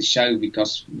 6 liked the show,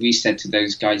 because we said to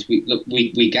those guys, we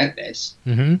get this.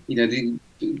 Mm-hmm.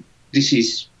 This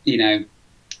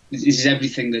is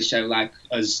everything the show like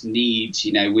us needs.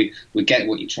 We get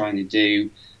what you're trying to do,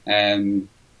 and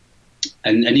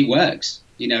it works.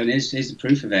 And here's the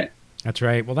proof of it. That's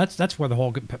right. Well, that's where the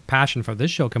whole passion for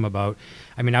this show came about.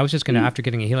 I mean, I was just going to, after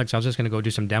getting a Helix, I was just going to go do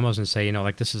some demos and say,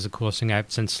 this is the coolest thing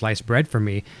I've since sliced bread for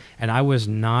me. And I was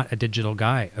not a digital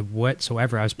guy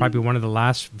whatsoever. I was probably one of the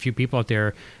last few people out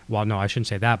there. Well, no, I shouldn't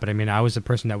say that. But I mean, I was the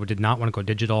person that did not want to go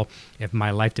digital if my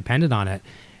life depended on it.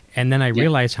 And then I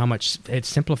realized how much it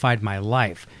simplified my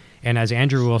life. And as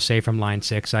Andrew will say from Line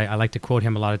 6, I like to quote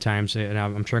him a lot of times, and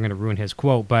I'm sure I'm going to ruin his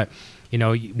quote, but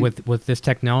with this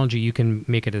technology, you can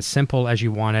make it as simple as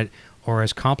you want it or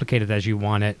as complicated as you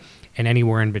want it, and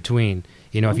anywhere in between.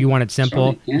 If you want it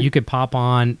simple, you could pop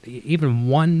on even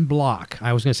one block.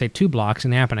 I was going to say 2 blocks,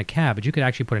 an amp and a cab, but you could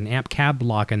actually put an amp cab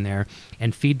block in there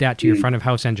and feed that to your front of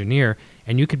house engineer,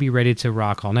 and you could be ready to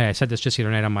rock all night. I said this just the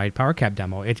other night on my power cab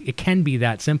demo. It can be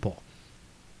that simple.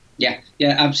 Yeah,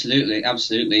 absolutely.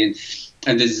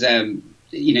 And there's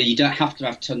you don't have to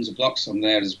have tons of blocks on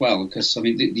there as well, because I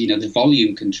mean the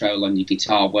volume control on your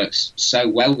guitar works so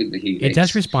well with the Helix. It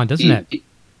does respond, doesn't it?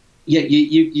 Yeah,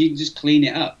 you just clean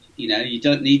it up. You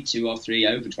don't need 2 or 3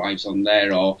 overdrives on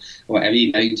there or whatever.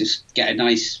 You just get a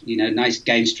nice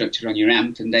gain structure on your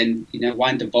amp, and then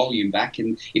wind the volume back,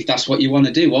 and if that's what you want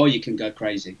to do, or you can go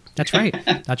crazy. That's right.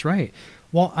 That's right.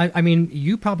 Well, I mean,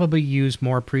 you probably use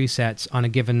more presets on a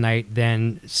given night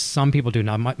than some people do.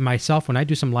 Now, myself, when I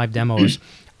do some live demos,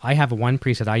 I have one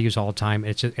preset I use all the time.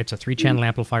 It's a 3-channel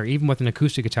amplifier, even with an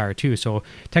acoustic guitar too. So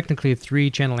technically a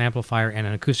 3-channel amplifier and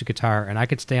an acoustic guitar, and I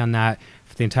could stay on that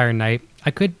for the entire night.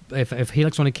 I could, if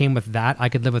Helix only came with that, I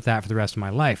could live with that for the rest of my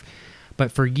life.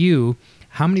 But for you,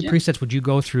 how many presets would you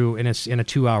go through in a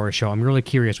 2-hour show? I'm really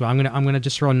curious. Well, I'm gonna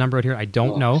just throw a number out here. I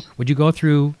don't know. Would you go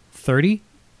through 30?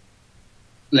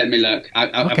 Let me look.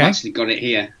 I've actually got it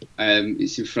here.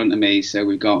 It's in front of me. So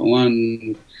we've got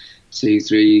 1, 2,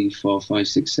 3, 4, 5,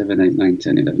 6, 7, 8, 9,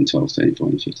 10, 11, 12, 13,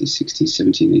 14, 15, 16,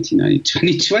 17, 18, 19,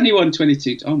 20, 21,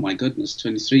 22. Oh my goodness,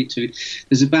 23.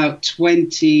 There's about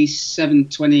 27,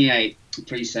 28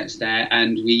 presets there,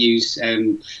 and we use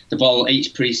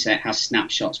each preset has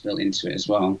snapshots built into it as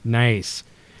well. Nice.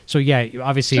 So yeah,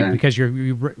 obviously because you're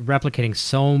replicating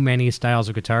so many styles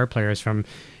of guitar players, from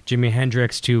Jimi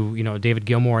Hendrix to David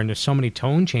Gilmour, and there's so many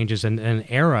tone changes and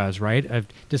eras, right? Of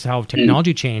just how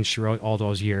technology changed throughout all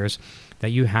those years,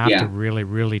 that you have to really,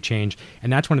 really change.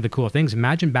 And that's one of the cool things.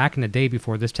 Imagine back in the day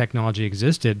before this technology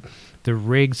existed, the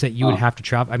rigs that you would have to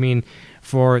travel. I mean,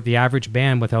 for the average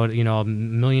band without $1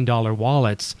 million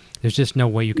wallets, there's just no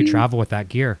way you could travel with that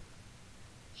gear.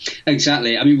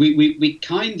 Exactly. I mean, we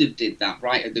kind of did that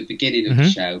right at the beginning of the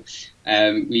show.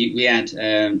 We had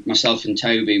myself and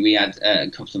Toby. We had a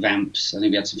couple of amps. I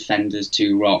think we had some Fenders,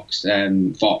 2 Rocks,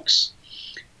 Vox,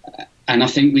 and I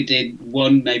think we did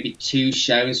 1, maybe 2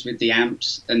 shows with the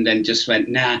amps, and then just went,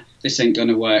 nah, this ain't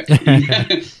gonna work.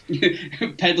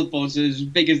 Pedal boards are as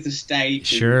big as the stage.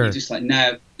 Sure. We're just like,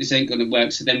 no, this ain't gonna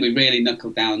work. So then we really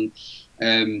knuckled down.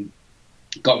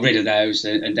 Got rid of those,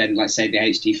 and then, like say, the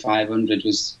HD 500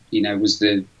 was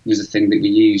the thing that we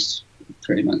used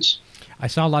pretty much. I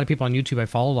saw a lot of people on YouTube. I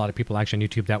follow a lot of people actually on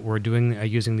YouTube that were doing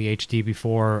using the HD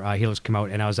before Helix came out,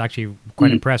 and I was actually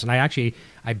quite impressed. And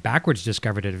I backwards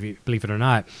discovered it, if you believe it or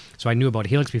not. So I knew about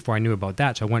Helix before I knew about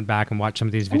that. So I went back and watched some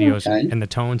of these videos and the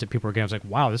tones that people were getting. I was like,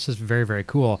 wow, this is very, very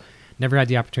cool. Never had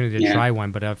the opportunity to try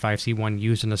one, but if I see one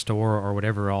used in the store or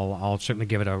whatever, I'll certainly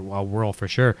give it a whirl for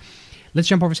sure. Let's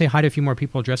jump over and say hi to a few more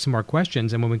people, address some more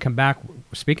questions. And when we come back,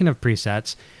 speaking of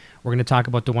presets, we're going to talk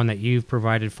about the one that you've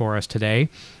provided for us today.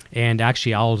 And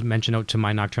actually, I'll mention out to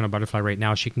my Nocturnal Butterfly right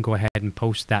now. She can go ahead and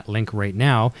post that link right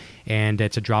now. And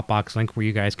it's a Dropbox link where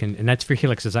you guys can, and that's for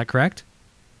Helix, is that correct?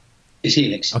 It's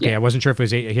Helix. Okay, I wasn't sure if it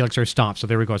was a Helix or Stomp, so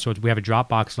there we go. So we have a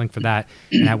Dropbox link for that.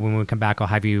 And when we come back, I'll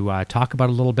have you talk about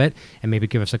it a little bit and maybe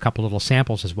give us a couple little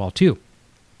samples as well, too.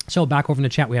 So back over in the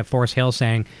chat, we have Forrest Hale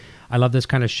saying, I love this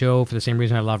kind of show for the same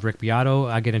reason I love Rick Beato.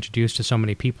 I get introduced to so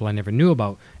many people I never knew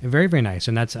about. And very, very nice.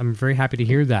 And I'm very happy to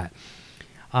hear that.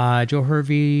 Joe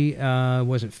Hervey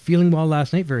wasn't feeling well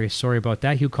last night. Very sorry about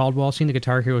that. Hugh Caldwell, seen the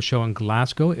Guitar Hero show in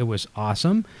Glasgow. It was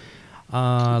awesome.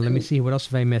 Let me see. What else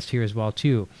have I missed here as well,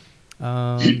 too?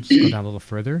 Let's go down a little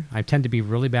further. I tend to be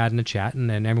really bad in the chat,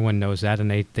 and everyone knows that,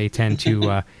 and they tend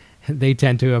to... they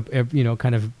tend to,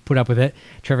 kind of put up with it.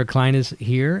 Trevor Klein is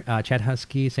here. Chad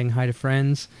Husky saying hi to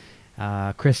friends.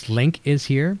 Chris Link is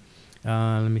here.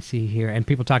 Let me see here. And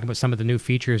people talking about some of the new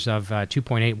features of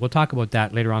 2.8. We'll talk about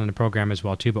that later on in the program as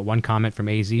well, too. But one comment from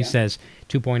AZ says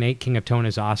 2.8 King of Tone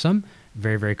is awesome.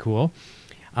 Very, very cool.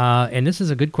 And this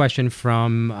is a good question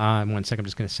from, 1 second, I'm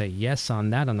just going to say yes on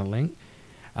that on the link.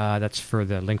 That's for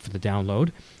the link for the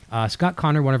download. Scott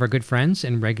Connor, one of our good friends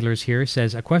and regulars here,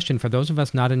 says, a question for those of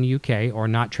us not in the UK or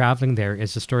not traveling there.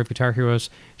 Is the Story of Guitar Heroes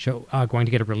show going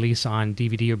to get a release on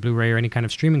DVD or Blu-ray or any kind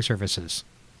of streaming services?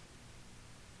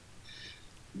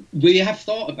 We have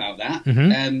thought about that.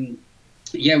 Mm-hmm.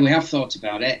 Yeah, we have thought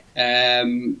about it.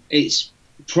 It's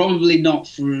probably not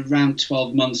for around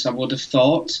 12 months, I would have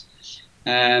thought.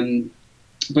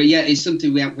 But yeah, it's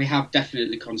something we have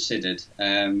definitely considered,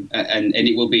 and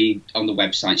it will be on the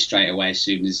website straight away as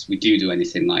soon as we do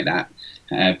anything like that.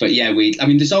 But yeah, I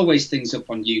mean, there's always things up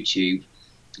on YouTube.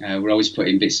 We're always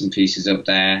putting bits and pieces up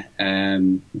there. A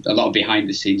lot of behind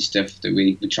the scenes stuff that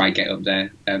we try to get up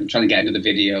there. Trying to get another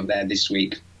video up there this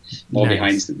week. More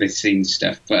behind the scenes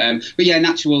stuff, but yeah, an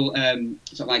actual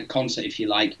sort of like concert, if you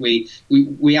like. We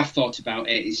have thought about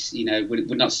it. It's,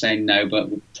 we're not saying no, but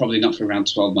we're probably not for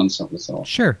around 12 months. I would have thought.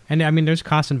 Sure, and I mean, there's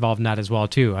costs involved in that as well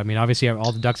too. I mean, obviously,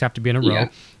 all the ducks have to be in a row.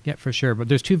 Yeah, for sure. But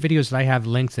there's 2 videos that I have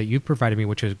links that you've provided me,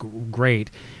 which is great.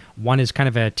 One is kind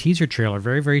of a teaser trailer,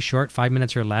 very, very short, 5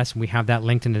 minutes or less, and we have that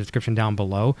linked in the description down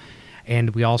below.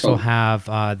 And we also have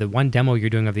the one demo you're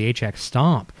doing of the HX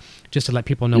Stomp, just to let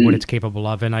people know what it's capable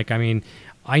of. And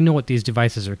I know what these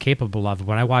devices are capable of.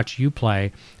 When I watch you play,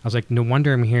 I was like, no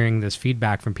wonder I'm hearing this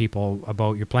feedback from people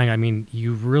about your playing. I mean,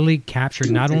 you really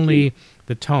captured not only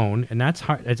the tone, and that's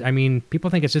hard. I mean, people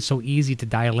think it's just so easy to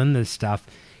dial in this stuff.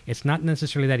 It's not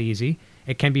necessarily that easy.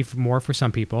 It can be more for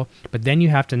some people, but then you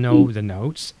have to know the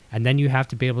notes, and then you have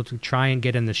to be able to try and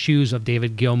get in the shoes of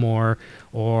David Gilmour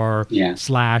or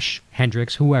Slash,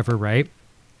 Hendrix, whoever, right?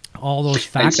 All those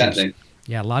factors. Exactly.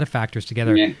 Yeah, a lot of factors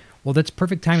together. Yeah. Well, that's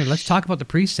perfect timing. Let's talk about the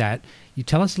preset. You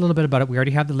tell us a little bit about it. We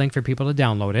already have the link for people to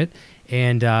download it,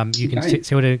 and you can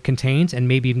say what it contains, and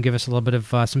maybe even give us a little bit of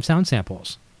some sound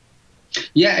samples.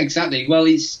 Yeah, exactly. Well,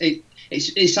 it's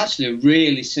actually a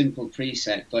really simple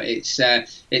preset, but it's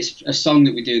a song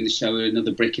that we do in the show,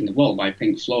 Another Brick in the Wall by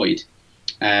Pink Floyd.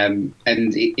 And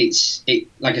it's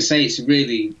like I say, it's a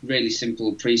really, really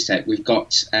simple preset. We've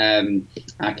got,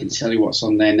 I can tell you what's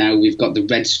on there now. We've got the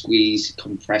Red Squeeze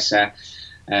compressor.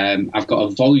 I've got a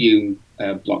volume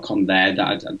block on there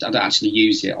that I don't actually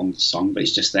use it on the song, but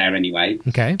it's just there anyway.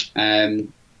 Okay.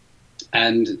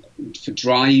 And for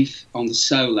drive on the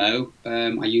solo,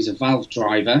 I use a valve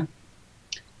driver.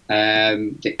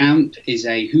 The amp is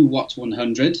a Who What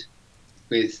 100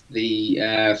 with the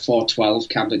 412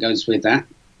 cab that goes with that.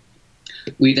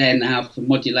 We then have for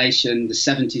modulation the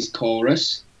 70s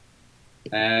chorus,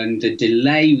 and the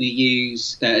delay we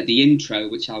use at the intro,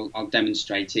 which I'll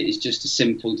demonstrate it, is just a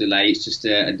simple delay. It's just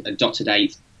a dotted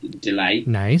 8 delay.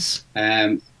 Nice.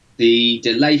 The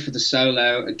delay for the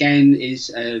solo again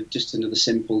is just another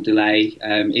simple delay.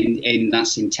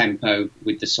 That's in tempo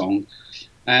with the song.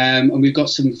 And we've got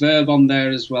some verb on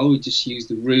there as well. We just use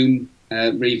the room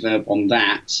reverb on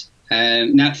that.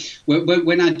 Now,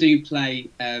 when I do play,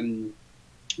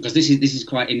 because this is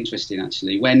quite interesting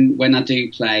actually. When I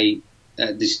do play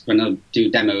when I do a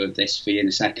demo of this for you in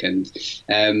a second,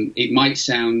 it might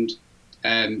sound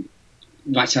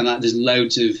like there's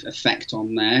loads of effect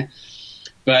on there,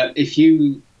 but if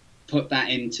you put that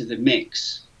into the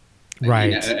mix,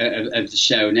 right, of the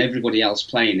show and everybody else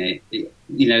playing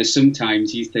it,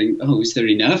 sometimes you think, oh, is there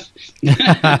enough?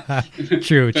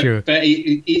 True. But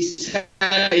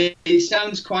it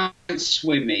sounds quite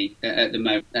swimmy at the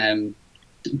moment.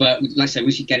 But like I say,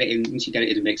 once you get it in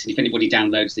the mix, and if anybody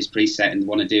downloads this preset and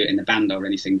want to do it in a band or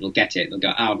anything, they'll get it. They'll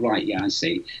go, oh, right, yeah, I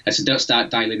see. So don't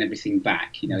start dialing everything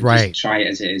back. Just try it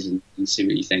as it is and see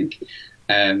what you think.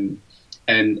 And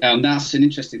that's an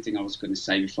interesting thing I was going to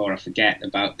say before I forget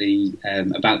about the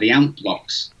amp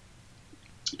blocks.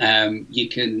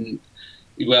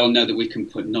 You well know that we can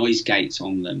put noise gates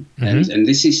on them, and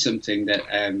this is something that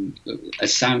a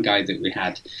sound guy that we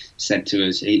had said to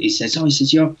us. He says,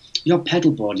 your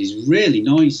pedal board is really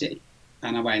noisy,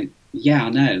 and I went, yeah, I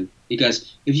know. He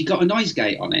goes, have you got a noise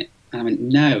gate on it? And I went,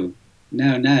 no.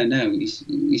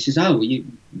 He says, oh,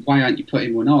 why aren't you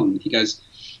putting one on? He goes,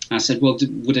 I said, well,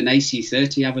 would an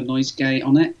AC30 have a noise gate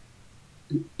on it?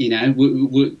 You know,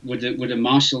 would a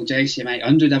Marshall JCM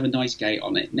 800 have a noise gate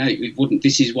on it? No, it wouldn't.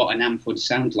 This is what an amp would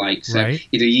sound like. So, right.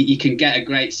 you know, you can get a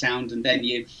great sound, and then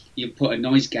you put a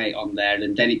noise gate on there,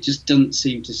 and then it just doesn't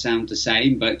seem to sound the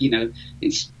same. But, you know,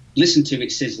 it's listen to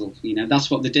it sizzle. You know,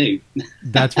 that's what they do.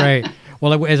 That's right.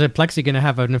 Well, is a Plexi going to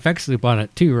have an effects loop on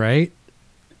it too, right?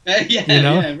 Yeah, you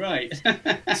know? Yeah, right.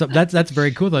 So that's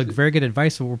very cool. Like, very good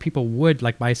advice. Where people would,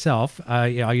 like myself,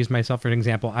 I'll use myself for an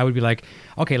example. I would be like,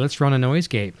 okay, let's run a noise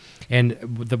gate. And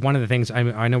one of the things,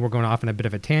 I know we're going off on a bit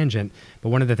of a tangent, but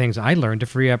one of the things I learned to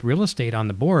free up real estate on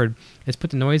the board is put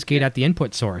the noise gate at the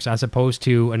input source as opposed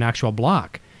to an actual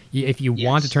block. If you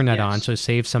want to turn that on, so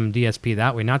save some DSP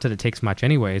that way. Not that it takes much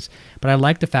anyways, but I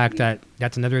like the fact that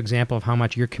that's another example of how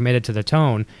much you're committed to the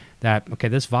tone, that, okay,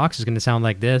 this Vox is going to sound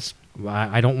like this.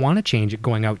 I don't want to change it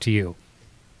going out to you.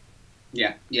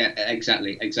 Yeah,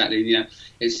 exactly. You know,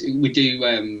 we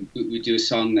do a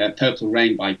song, "Purple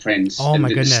Rain" by Prince. Oh my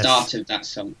goodness! The start of that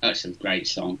song, that's a great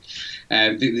song.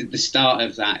 The start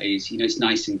of that is, you know, it's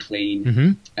nice and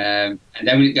clean, and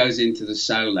then when it goes into the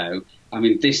solo, I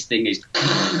mean, this thing is,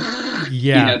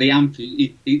 you know, the amp,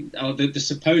 the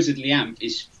supposedly amp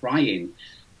is frying.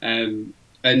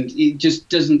 And it just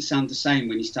doesn't sound the same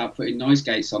when you start putting noise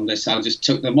gates on this. So I just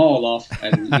took them all off,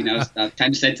 and, you know, I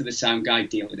kind of said to the sound guy,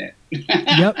 deal with it.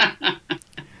 Yep.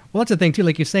 Well, that's the thing too.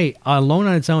 Like you say, alone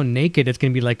on its own, naked, it's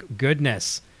going to be like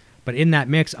goodness. But in that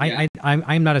mix,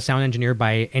 I'm not a sound engineer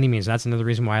by any means. That's another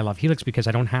reason why I love Helix, because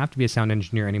I don't have to be a sound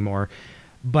engineer anymore.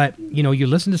 But, you know, you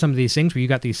listen to some of these things where you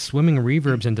got these swimming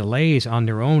reverbs and delays on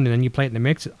their own, and then you play it in the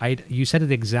mix. You said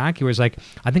it exactly. It was like,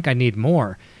 I think I need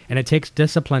more. And it takes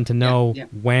discipline to know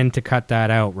when to cut that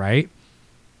out, right?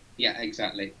 Yeah,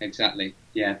 exactly.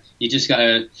 Yeah, you just got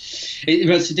to...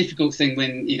 It's a difficult thing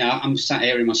when, you know, I'm sat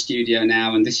here in my studio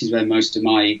now, and this is where most of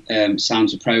my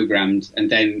sounds are programmed.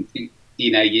 And then,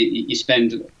 you know, you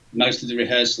spend most of the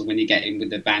rehearsal when you get in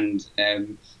with the band...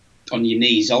 on your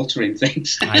knees altering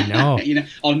things. I know. You know,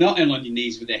 or not on your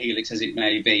knees with the Helix as it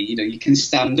may be. You know, you can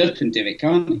stand up and do it,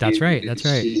 can't you? That's right.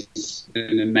 It's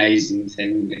an amazing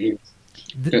thing.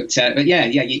 But yeah,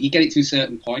 you get it to a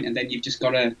certain point, and then you've just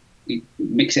got to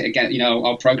mix it again. You know,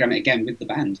 I'll program it again with the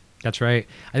band. That's right.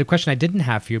 A question I didn't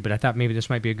have for you, but I thought maybe this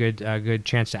might be a good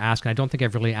chance to ask, and I don't think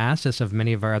I've really asked this of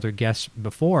many of our other guests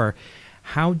before.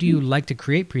 How do you like to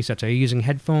create presets? Are you using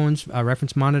headphones,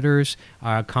 reference monitors,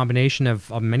 a combination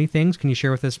of many things? Can you share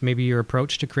with us maybe your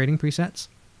approach to creating presets?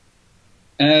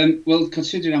 Well,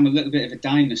 considering I'm a little bit of a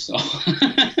dinosaur,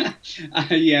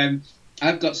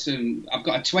 I've got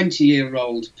a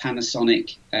 20-year-old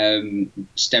Panasonic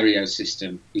stereo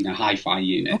system, you know, hi-fi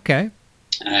unit. Okay.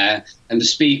 And the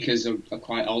speakers are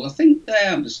quite old. I think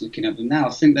I'm just looking at them now.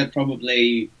 I think they're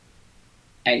probably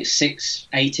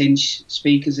 8-inch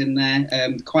speakers in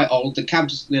there, quite old. The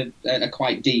cabs are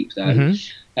quite deep though,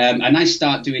 and I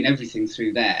start doing everything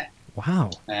through there. Wow.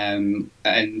 And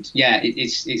yeah,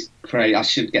 it's great. I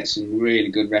should get some really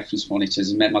good reference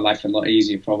monitors and make my life a lot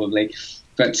easier probably.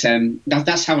 But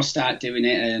that's how I start doing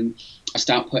it. I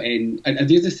start putting, and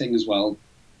the other thing as well,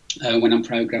 when I'm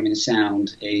programming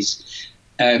sound is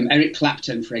Eric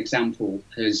Clapton, for example,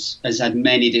 has had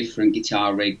many different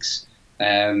guitar rigs.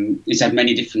 He's had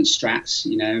many different strats,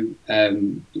 you know.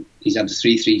 He's had the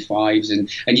 335s,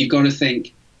 and you've got to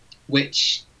think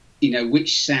which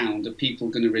sound are people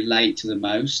going to relate to the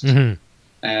most,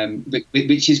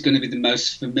 which is going to be the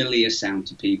most familiar sound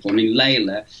to people. I mean,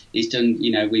 Layla, he's done,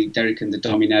 you know, with Derek and the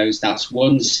Dominoes. That's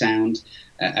one sound.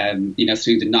 You know,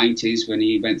 through the 90s when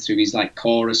he went through his like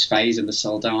chorus phase and the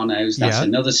Soldanos, that's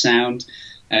another sound.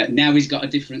 Now he's got a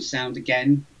different sound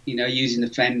again, you know, using the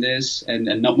Fenders and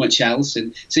not much else.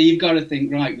 And so you've got to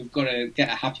think, right, we've got to get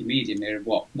a happy medium here of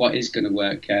what is going to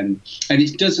work. And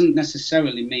it doesn't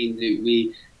necessarily mean that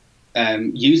we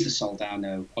use the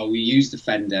Soldano or we use the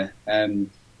Fender.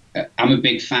 I'm a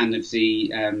big fan of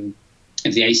the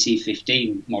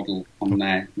AC15 model on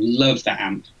there. Love that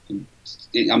amp.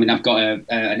 I mean, I've got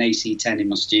an AC10 in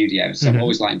my studio, so I've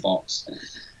always liked Vox.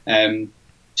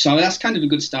 So that's kind of a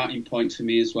good starting point for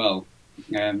me as well.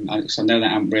 Because I know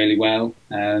that amp really well.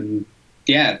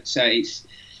 Yeah, so it's,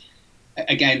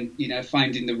 again, you know,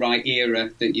 finding the right era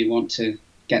that you want to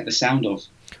get the sound of.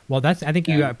 Well, I think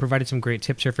you provided some great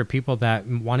tips here for people that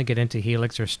want to get into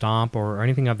Helix or Stomp or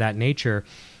anything of that nature.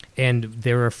 And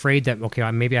they're afraid that, okay,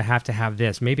 maybe I have to have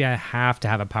this. Maybe I have to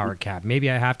have a power cab. Maybe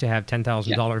I have to have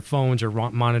 $10,000 phones or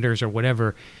monitors or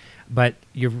whatever. But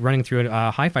you're running through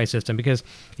a hi-fi system because,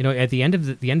 you know, at the end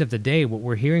of the day, what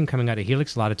we're hearing coming out of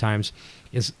Helix a lot of times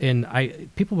is,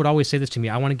 people would always say this to me,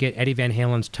 I want to get Eddie Van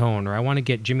Halen's tone, or I want to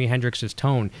get Jimi Hendrix's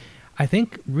tone. I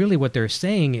think really what they're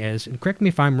saying is, and correct me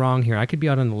if I'm wrong here, I could be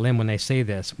out on the limb when they say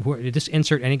this. Just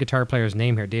insert any guitar player's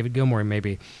name here, David Gilmour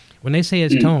maybe. When they say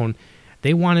his tone,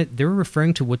 they're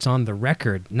referring to what's on the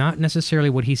record, not necessarily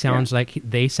what he sounds like.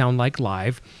 They sound like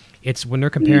live. It's when they're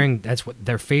comparing, that's what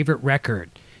their favorite record,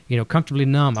 you know, Comfortably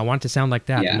Numb. I want it to sound like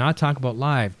that. They're not talking about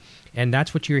live. And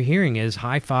that's what you're hearing is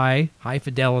hi-fi, high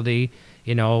fidelity,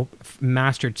 you know,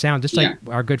 mastered sound. Just like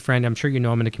our good friend, I'm sure you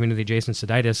know him in the community, Jason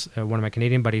Seditis, one of my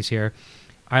Canadian buddies here.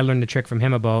 I learned the trick from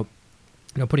him about,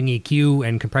 you know, putting EQ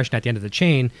and compression at the end of the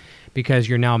chain, because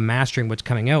you're now mastering what's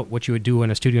coming out, what you would do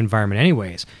in a studio environment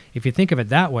anyways. If you think of it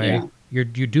that way, you're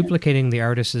duplicating the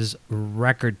artist's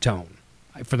record tone,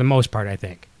 for the most part, I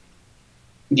think.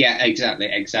 Yeah, exactly.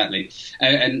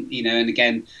 And, you know, and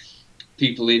again,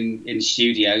 people in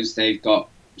studios, they've got,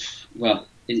 well,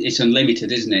 it's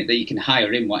unlimited, isn't it? That you can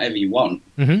hire in whatever you want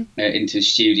into a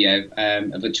studio.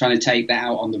 But trying to take that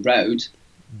out on the road,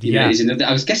 you know, is another.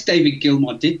 I guess David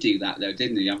Gilmour did do that, though,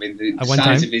 didn't he? I mean, the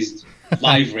size of his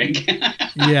live rig.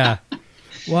 Yeah.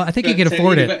 Well, I think he could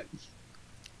afford it.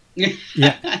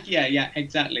 Yeah,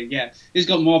 exactly. Yeah, he's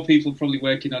got more people probably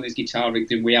working on his guitar rig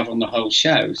than we have on the whole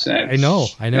show. So I know.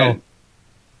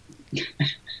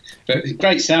 But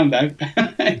great sound though.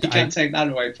 You can't take that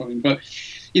away from him. But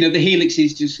you know, the Helix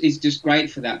is just great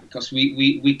for that, because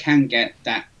we can get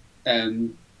that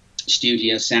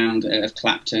studio sound of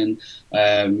Clapton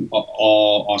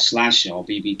or Slash or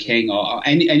BB King or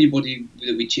anybody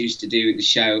that we choose to do in the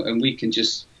show, and we can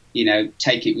just, you know,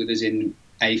 take it with us in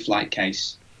a flight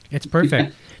case. It's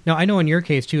perfect. Now, I know in your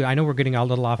case, too, I know we're getting a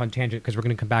little off on tangent because we're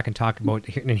going to come back and talk about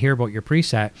and hear about your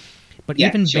preset. But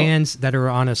even bands that are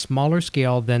on a smaller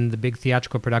scale than the big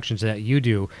theatrical productions that you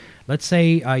do, let's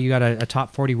say you got a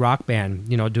top 40 rock band,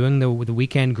 you know, doing the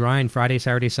weekend grind, Friday,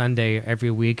 Saturday, Sunday,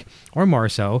 every week or more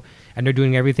so, and they're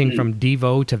doing everything from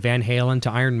Devo to Van Halen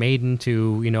to Iron Maiden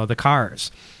to, you know, the Cars.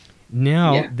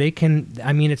 Now they can,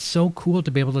 I mean, it's so cool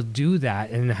to be able to do that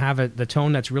and have the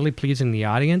tone that's really pleasing the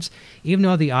audience, even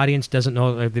though the audience doesn't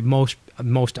know,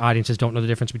 most audiences don't know the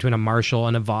difference between a Marshall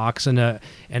and a Vox and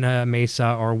a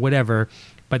Mesa or whatever,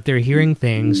 but they're hearing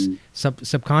things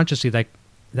subconsciously, like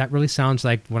that really sounds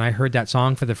like when I heard that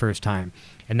song for the first time,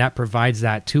 and that provides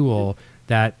that tool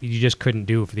that you just couldn't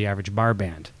do for the average bar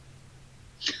band.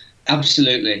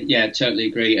 Absolutely, yeah, totally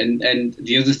agree. And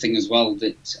the other thing as well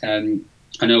that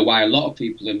I know why a lot of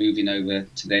people are moving over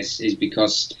to this is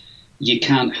because you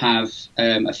can't have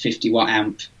a 50-watt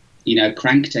amp, you know,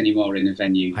 cranked anymore in a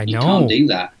venue. I know. You can't do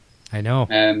that. I know.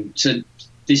 So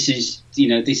this is, you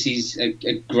know, this is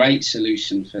a great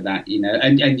solution for that, you know,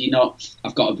 and you're not,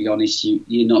 I've got to be honest,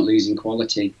 you're not losing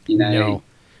quality, you know. No.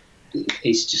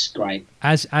 It's just great.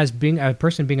 As being a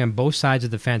person being on both sides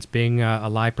of the fence, being a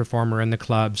live performer in the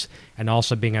clubs and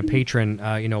also being a patron,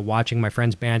 you know, watching my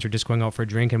friends' bands or just going out for a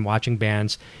drink and watching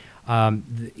bands,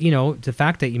 you know, the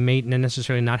fact that you may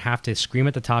necessarily not have to scream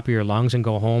at the top of your lungs and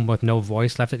go home with no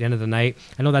voice left at the end of the night.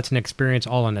 I know that's an experience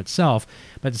all in itself,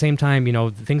 but at the same time, you know,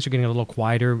 things are getting a little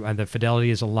quieter. The fidelity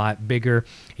is a lot bigger.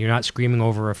 You're not screaming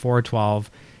over a 412.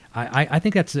 I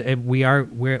think that's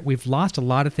we've lost a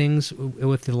lot of things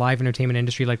with the live entertainment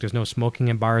industry. Like there's no smoking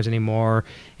in bars anymore,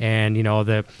 and you know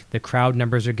the crowd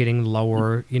numbers are getting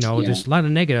lower. You know, there's a lot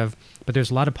of negative, but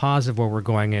there's a lot of positive where we're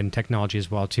going in technology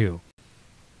as well too.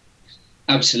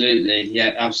 Absolutely,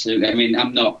 yeah, absolutely. I mean,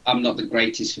 I'm not the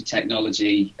greatest for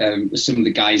technology. Some of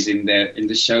the guys in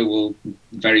the show will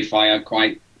verify. I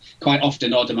quite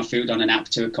often order my food on an app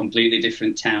to a completely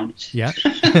different town. Yeah.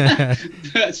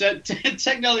 But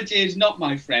technology is not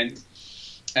my friend.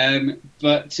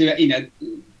 But you know,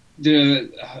 there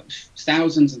are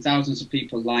thousands and thousands of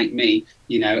people like me,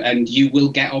 you know, and you will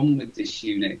get on with this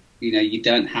unit. You know, you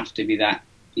don't have to be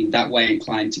that way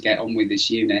inclined to get on with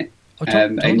this unit.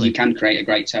 Totally. And you can create a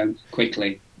great tone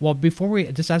quickly. Well,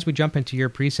 as we jump into your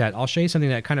preset, I'll show you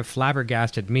something that kind of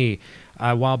flabbergasted me.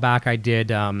 A while back, I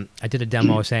did a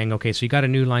demo saying, okay, so you got a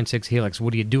new Line 6 Helix.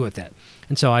 What do you do with it?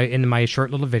 And so in my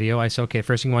short little video, I said, okay,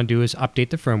 first thing you want to do is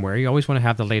update the firmware. You always want to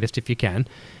have the latest if you can.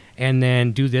 And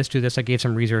then do this. I gave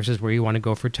some resources where you want to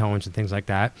go for tones and things like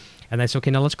that. And I said,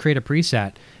 okay, now let's create a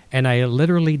preset. And I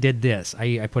literally did this.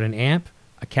 I put an amp,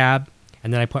 a cab,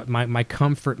 and then I put my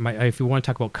comfort, if you want to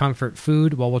talk about comfort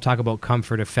food, well, we'll talk about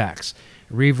comfort effects,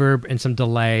 reverb and some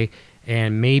delay,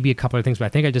 and maybe a couple of things, but I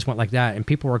think I just went like that. And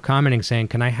people were commenting saying,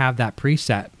 can I have that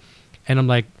preset? And I'm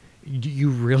like,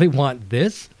 you really want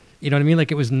this? You know what I mean?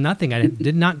 Like it was nothing. I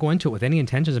did not go into it with any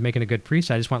intentions of making a good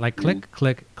preset. I just went like click,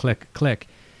 click, click, click.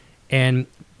 And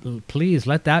please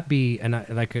let that be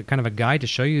like a kind of a guide to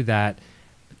show you that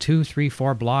 2, 3,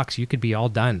 4 blocks, you could be all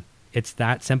done. It's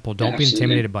that simple. Don't be Absolutely.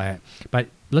 intimidated by it. But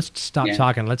let's stop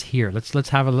talking. Let's hear. Let's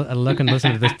have a look and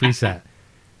listen to this preset.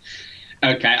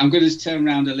 Okay, I'm going to turn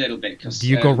around a little bit because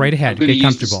You go right ahead. Get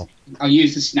comfortable. I'll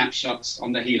use the snapshots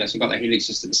on the Helix. I've got the Helix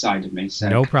just at the side of me. So,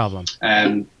 no problem.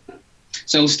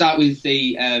 So we'll start with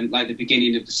the like the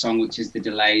beginning of the song, which is the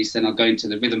delays. Then I'll go into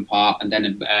the rhythm part, and then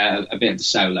a bit of the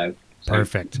solo. So,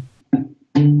 Perfect.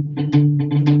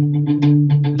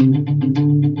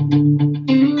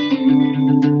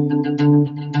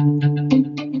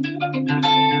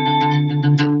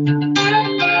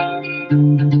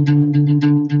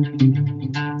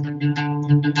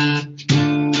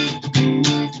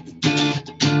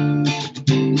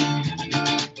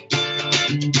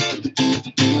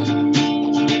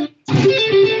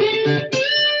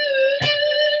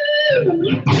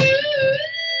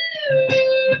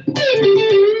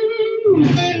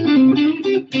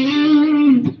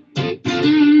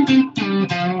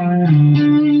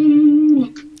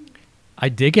 I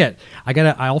dig it.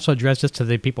 I also address this to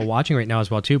the people watching right now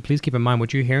as well too. Please keep in mind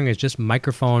what you're hearing is just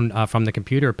microphone from the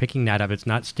computer picking that up. It's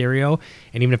not stereo,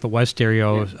 and even if it was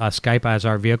stereo, Skype as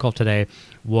our vehicle today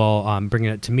will bring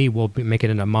it to me. We'll make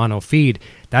it in a mono feed.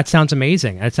 That sounds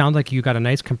amazing. It sounds like you got a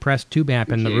nice compressed tube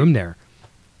amp in the room there.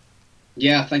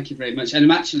 Yeah, thank you very much. And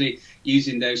I'm actually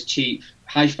using those cheap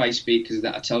hi-fi speakers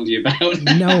that I told you about.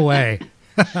 No way.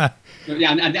 But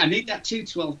yeah, I need that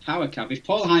 212 power cab. If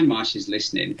Paul Hindmarsh is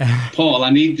listening, Paul,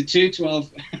 I need the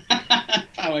 212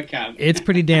 power cab. It's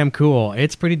pretty damn cool.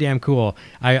 It's pretty damn cool.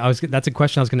 That's a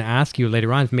question I was going to ask you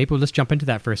later on. Maybe let's jump into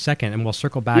that for a second, and we'll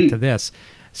circle back to this.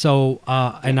 So,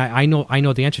 and I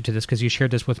know the answer to this because you shared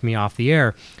this with me off the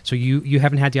air. So you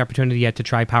haven't had the opportunity yet to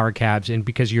try power cabs, and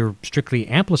because you're strictly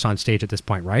ampless on stage at this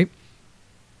point, right?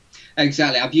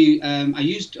 Exactly. I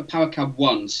used a power cab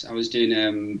once. I was doing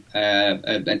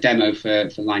a demo for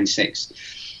Line 6,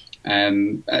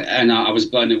 and I was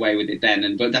blown away with it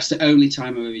then. But that's the only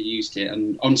time I've ever used it.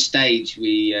 And on stage,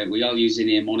 we are using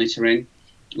ear monitoring,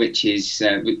 which is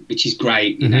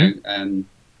great. You know,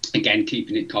 again,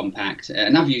 keeping it compact.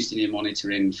 And I've used ear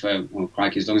monitoring for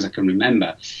crikey, as long as I can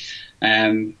remember.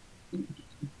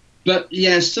 But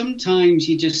yeah, sometimes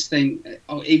you just think,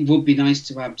 oh, it would be nice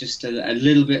to have just a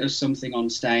little bit of something on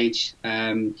stage,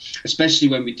 especially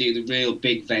when we do the real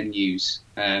big venues.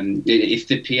 If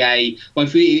the PA, well,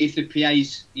 if the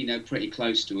PA's pretty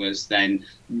close to us, then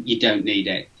you don't need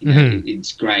it. You know,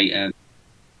 it's great.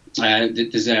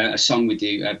 There's a song we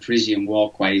do, Parisian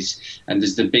Walkways, and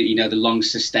there's the bit, the long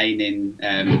sustaining.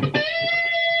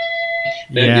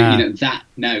 That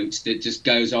note that just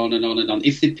goes on and on and on.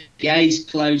 If the PA is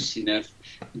close enough,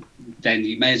 then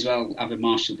you may as well have a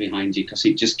Marshall behind you because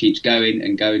it just keeps going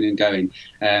and going and going.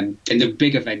 In the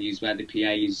bigger venues where the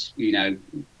PA is,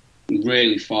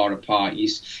 really far apart, you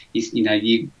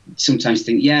sometimes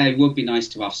think, yeah, it would be nice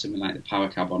to have something like the power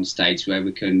cab on stage where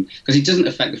we can, because it doesn't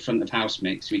affect the front of house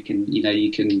mix. We can,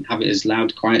 you can have it as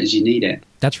loud, quiet as you need it.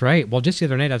 That's right. Well, just the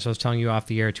other night, as I was telling you off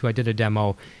the air too, I did a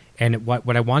demo. And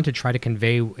what I wanted to try to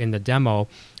convey in the demo,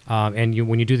 and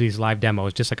when you do these live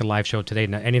demos, just like a live show today,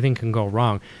 anything can go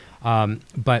wrong.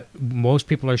 But most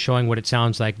people are showing what it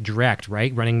sounds like direct,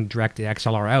 right? Running direct the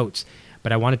XLR outs.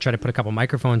 But I want to try to put a couple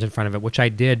microphones in front of it, which I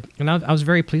did. And I was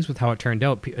very pleased with how it turned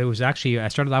out. It was actually, I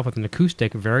started off with an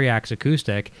acoustic, Variax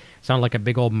acoustic. Sounded like a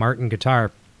big old Martin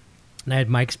guitar. And I had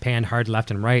mics panned hard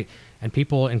left and right. And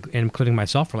people, including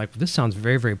myself, were like, this sounds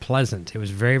very, very pleasant. It was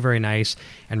very, very nice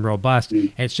and robust.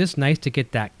 And it's just nice to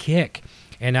get that kick.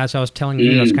 And as I was telling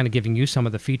you, I was kind of giving you some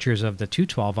of the features of the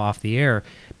 212 off the air.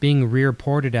 Being rear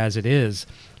ported as it is,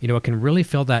 it can really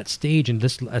fill that stage and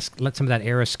just let some of that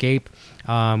air escape.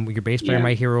 Your bass player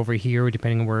might hear over here,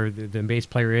 depending on where the bass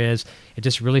player is. It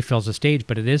just really fills the stage,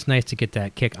 but it is nice to get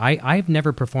that kick. I've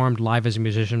never performed live as a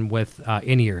musician with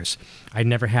in-ears. I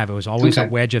never have. It was always a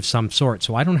wedge of some sort,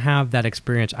 so I don't have that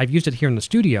experience. I've used it here in the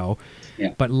studio,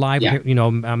 but live,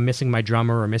 I'm missing my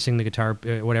drummer or missing the guitar,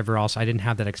 whatever else. I didn't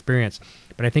have that experience.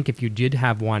 But I think if you did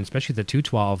have one, especially the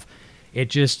 212,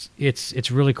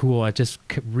 it's really cool. It just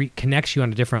connects you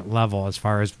on a different level as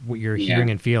far as what you're hearing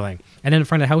and feeling. And then in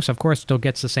front of the house, of course, still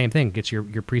gets the same thing. Gets your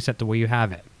preset the way you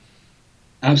have it.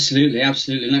 Absolutely,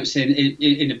 absolutely. Like I'm saying,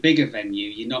 in a bigger venue,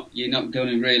 you're not going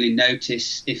to really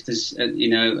notice if there's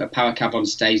a power cab on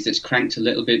stage that's cranked a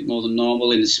little bit more than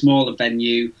normal. In a smaller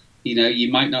venue,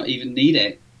 you might not even need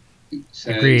it.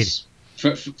 So agreed.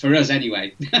 For us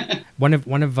anyway. one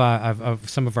of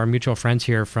some of our mutual friends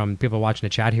here, from people watching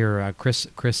the chat here, Chris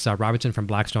Robertson from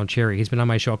Blackstone Cherry. He's been on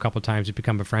my show a couple of times. He's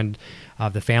become a friend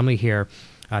of the family here.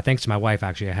 Thanks to my wife,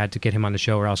 actually. I had to get him on the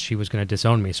show or else she was going to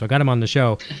disown me. So I got him on the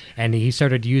show, and he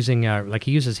started using,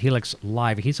 he uses Helix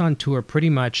Live. He's on tour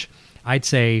pretty much I'd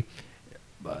say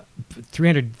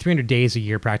 300 days a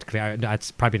year practically.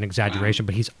 That's probably an exaggeration,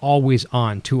 but he's always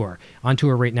on tour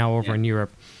right now over in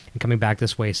Europe and coming back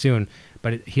this way soon.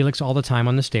 But Helix all the time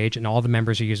on the stage, and all the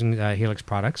members are using Helix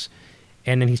products.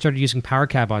 And then he started using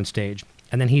PowerCab on stage.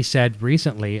 And then he said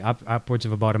recently, upwards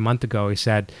of about a month ago, he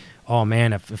said, oh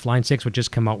man, if Line 6 would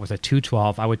just come out with a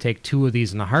 212, I would take 2 of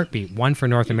these in a heartbeat. One for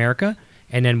North America,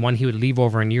 and then one he would leave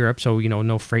over in Europe, so,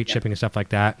 no freight shipping and stuff like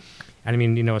that. And I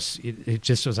mean, it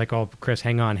just was like, oh, Chris,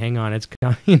 hang on. It's,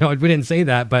 we didn't say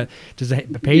that, but just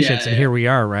patience, and here we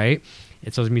are, right?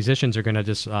 It's those musicians are going to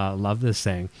just love this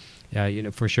thing,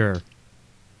 for sure.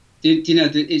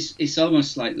 It's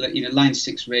almost like Line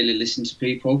 6 really listen to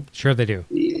people. Sure, they do.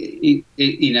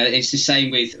 It's the same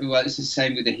with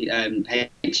the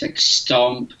HX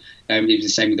Stomp. It was the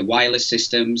same with the wireless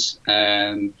systems.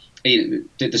 The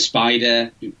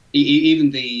Spider,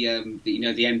 even the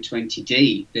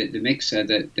M20D, the mixer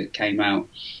that came out.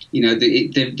 They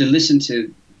listen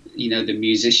to the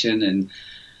musician, and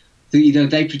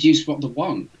they produce what they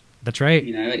want. That's right.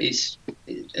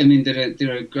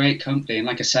 They're a great company, and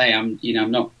like I say, I'm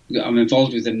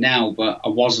involved with them now, but I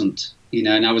wasn't,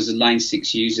 and I was a Line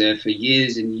 6 user for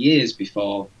years and years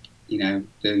before, we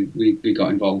got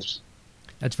involved.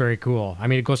 That's very cool. I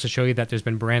mean, it goes to show you that there's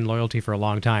been brand loyalty for a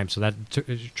long time, so that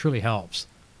truly helps.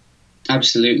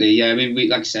 Absolutely, yeah. I mean,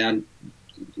 like I say,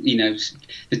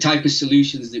 the type of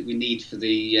solutions that we need for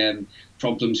the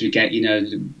problems we get,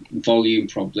 the volume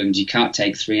problems. You can't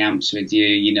take 3 amps with you.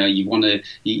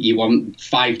 You want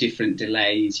 5 different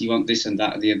delays. You want this and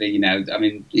that and the other. I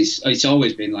mean, it's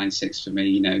always been Line 6 for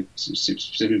me.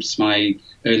 Since my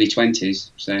early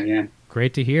 20s. So yeah.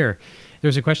 Great to hear.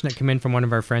 There's a question that came in from one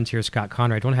of our friends here, Scott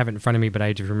Connor. I don't have it in front of me, but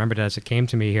I just remembered it as it came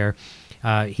to me here.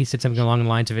 He said something along the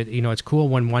lines of it, it's cool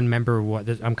when one member,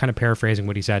 I'm kind of paraphrasing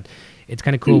what he said. It's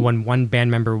kind of cool when one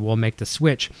band member will make the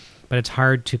switch, but it's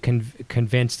hard to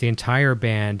convince the entire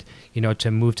band, to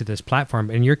move to this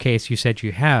platform. In your case, you said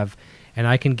you have, and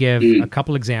I can give a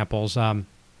couple examples. I'll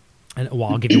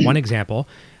give you one example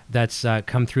that's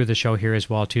come through the show here as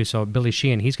well too. So Billy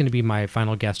Sheehan, he's going to be my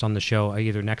final guest on the show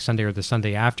either next Sunday or the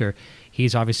Sunday after.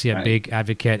 He's obviously a big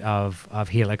advocate of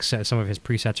Helix. Some of his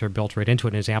presets are built right into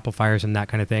it, and his amplifiers and that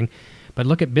kind of thing. But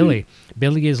look at Billy.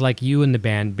 Billy is like you in the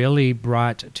band. Billy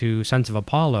brought to Sons of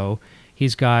Apollo,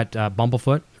 he's got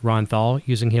Bumblefoot, Ron Thal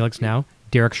using Helix now,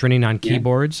 Derek Schrinning on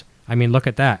keyboards. I mean, look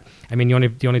at that. I mean,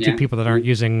 the only 2 people that aren't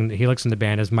using Helix in the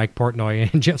band is Mike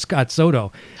Portnoy and Jeff Scott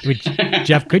Soto. I mean,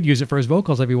 Jeff could use it for his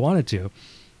vocals if he wanted to.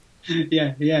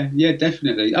 Yeah,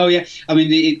 definitely. Oh, yeah. I mean,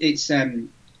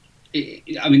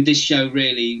 this show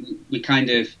really, we kind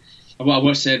of, I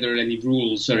won't say there are any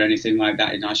rules or anything like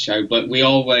that in our show, but we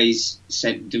always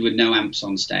said there were no amps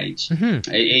on stage,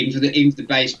 even for the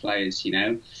bass players,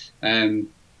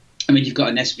 I mean, you've got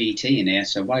an SVT in here,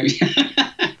 so why?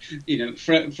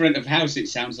 Front of house, it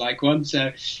sounds like one.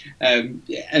 So, and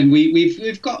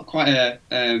we've got quite a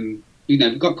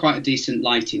we've got quite a decent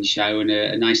lighting show and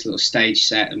a nice little stage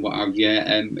set and what have you.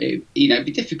 It'd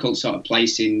be difficult sort of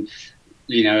placing,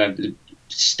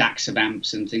 stacks of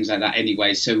amps and things like that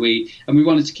anyway. So we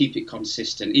wanted to keep it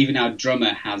consistent. Even our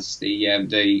drummer has the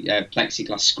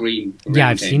plexiglass screen. Yeah,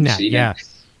 I've seen that.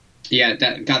 Yeah,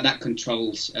 that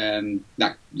controls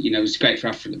that. It's great for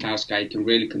our front of house guy. You can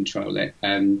really control it.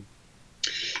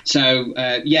 So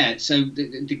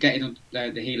getting on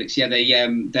the Helix. Yeah,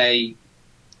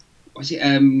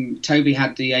 Toby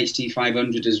had the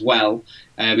HT500 as well,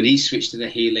 and he switched to the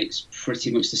Helix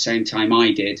pretty much the same time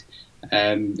I did.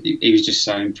 He was just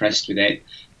so impressed with it.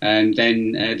 And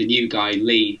then the new guy,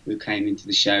 Lee, who came into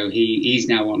the show, he's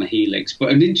now on a Helix. But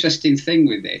an interesting thing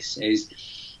with this is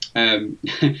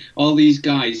all these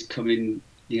guys come in,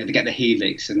 they get the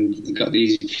Helix and they've got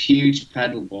these huge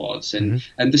pedal boards and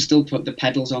they still put the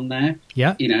pedals on there.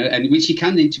 Yeah. And which you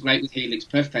can integrate with Helix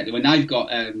perfectly. When I've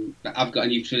got a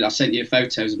new, I sent you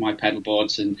photos of my pedal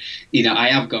boards, and I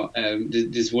have got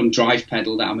there's one drive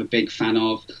pedal that I'm a big fan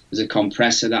of. There's a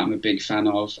compressor that I'm a big fan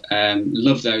of.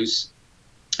 Love those.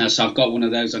 So I've got one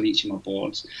of those on each of my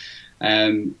boards.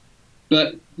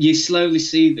 But you slowly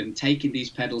see them taking these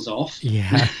pedals off.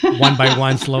 Yeah, one by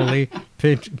one, slowly,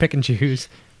 pick and choose.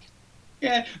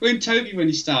 Yeah, when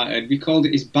he started, we called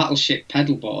it his battleship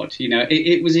pedal board.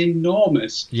 It was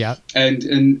enormous. Yeah.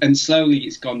 And slowly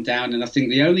it's gone down, and I think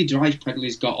the only drive pedal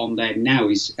he's got on there now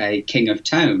is a King of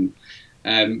Tone.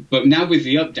 But now with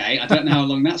the update, I don't know how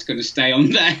long that's going to stay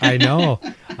on there. I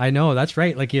know. That's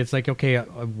right. It's like, okay,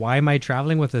 why am I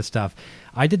traveling with this stuff?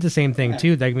 I did the same thing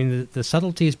too. I mean, the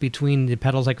subtleties between the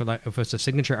pedals, like if it's a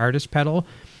signature artist pedal,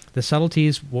 the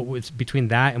subtleties what was between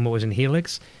that and what was in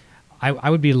Helix, I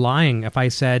would be lying if I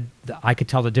said that I could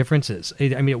tell the differences.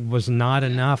 I mean, it was not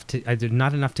enough to,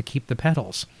 not enough to keep the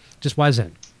pedals. Just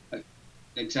wasn't.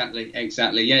 Exactly.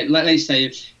 Yeah, let's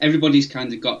say everybody's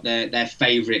kind of got their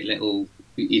favourite little,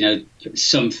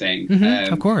 something.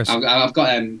 Of course. I've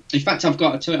got, in fact, I've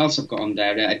got, what else I've got on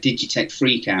there, a Digitech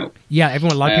Freakout. Yeah, a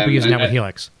lot of people using that with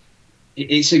Helix.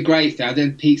 It's a great thing.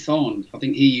 Then Pete Thorne, I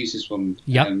think he uses one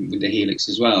with the Helix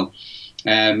as well.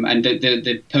 And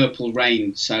the Purple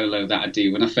Rain solo that I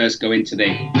do when I first go into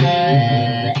that,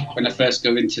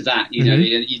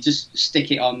 you just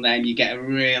stick it on there and you get a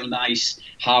real nice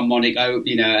harmonic,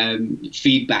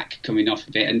 feedback coming off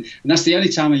of it, and that's the only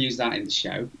time I use that in the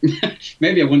show.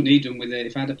 Maybe I wouldn't need them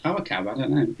if I had a power cab. I don't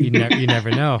know. You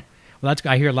never know. Well,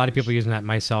 I hear a lot of people using that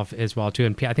myself as well too,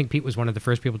 and I think Pete was one of the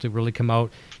first people to really come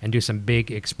out and do some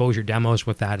big exposure demos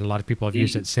with that, and a lot of people have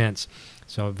used it since.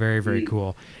 So very, very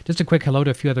cool. Just a quick hello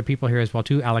to a few other people here as well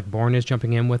too. Alec Bourne is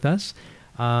jumping in with us.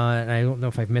 And I don't know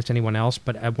if I've missed anyone else,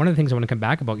 but one of the things I want to come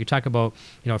back about, you talk about,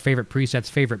 favorite presets,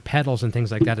 favorite pedals and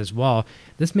things like that as well.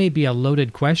 This may be a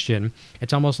loaded question.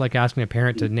 It's almost like asking a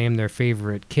parent to name their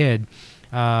favorite kid.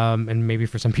 And maybe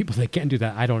for some people they can't do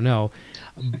that. I don't know.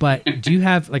 But do you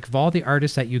have, like, of all the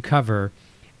artists that you cover,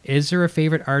 is there a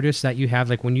favorite artist that you have,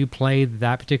 like, when you play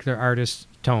that particular artist's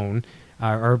tone,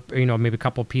 or maybe a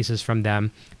couple pieces from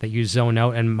them that you zone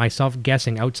out? And myself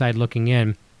guessing, outside looking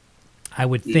in, I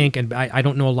would think, and I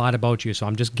don't know a lot about you, so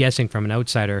I'm just guessing from an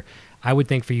outsider, I would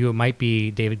think for you it might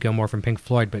be David Gilmour from Pink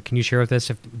Floyd. But can you share with us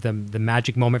if the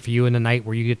magic moment for you in the night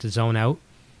where you get to zone out?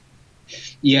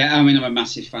 Yeah, I mean, I'm a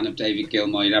massive fan of David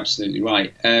Gilmour. You're absolutely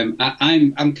right.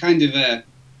 I'm kind of a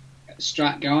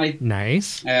Strat guy.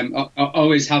 Nice. I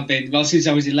always have been. Well, since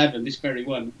I was 11, this very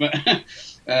one. But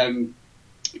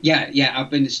yeah, I've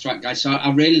been a Strat guy. So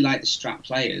I really like the Strat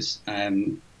players.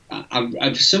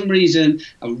 For some reason,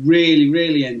 I really,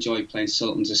 really enjoy playing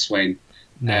Sultans of Swing.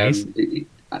 Nice.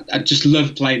 I just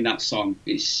love playing that song.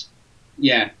 It's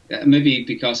maybe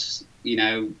because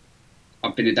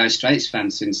I've been a Dire Straits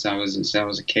fan since I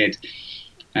was a kid,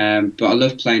 but I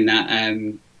love playing that.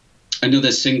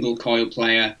 Another single coil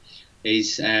player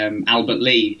is Albert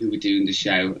Lee, who we're doing the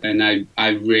show, and I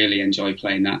really enjoy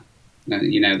playing that.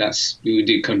 We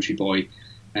do Country Boy,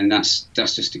 and that's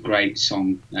just a great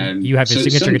song. You have your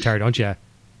signature guitar, don't you?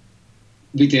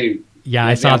 We do. Yeah,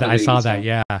 I saw that.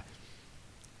 Yeah,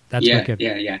 that's wicked.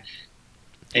 Yeah.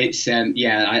 It's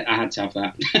I had to have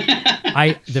that.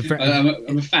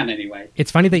 I'm a fan anyway.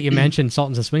 It's funny that you mentioned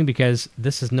Sultans of Swing, because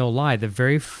this is no lie. The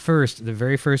very first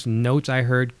notes I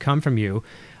heard come from you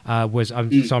was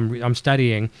I'm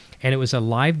studying, and it was a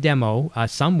live demo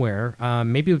somewhere.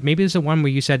 Maybe it's the one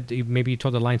where you said maybe you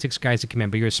told the Line 6 guys to come in,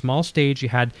 but you're a small stage. You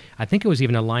had, I think it was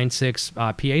even a Line 6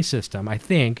 PA system. I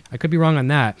think I could be wrong on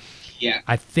that. Yeah.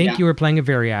 I think you were playing a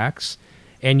Variax.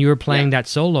 And you were playing that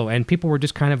solo, and people were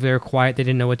just kind of there quiet. They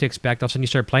didn't know what to expect. All of a sudden, you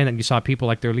started playing it, and you saw people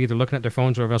like they're either looking at their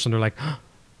phones or else, and they're like,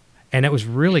 and it was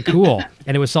really cool.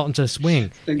 And it was Sultans of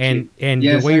Swing. And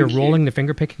the way you're rolling the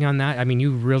finger picking on that, I mean,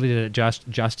 you really did it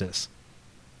justice.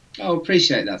 Oh,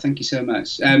 appreciate that. Thank you so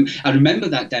much. I remember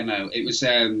that demo. It was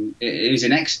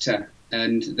in Exeter,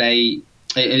 and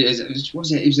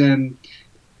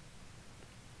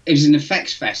it was an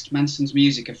Effects Fest, Manson's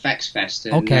Music Effects Fest,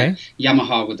 and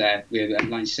Yamaha were there with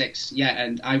Line 6. Yeah,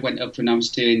 and I went up and I was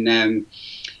doing I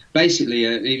was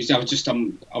just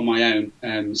on my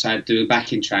own, so I'd do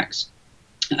backing tracks,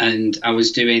 and I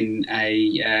was doing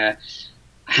a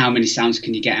how many sounds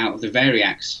can you get out of the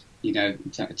Variax,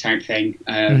 type thing.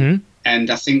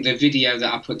 And I think the video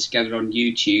that I put together on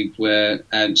YouTube were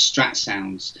Strat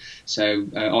sounds, so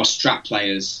or Strat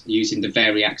players using the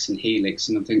Variax and Helix,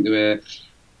 and I think there were.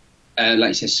 Like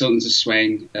you said, Sultans of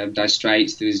Swing, Dire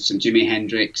Straits. There was some Jimi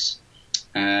Hendrix.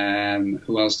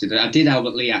 Who else did I did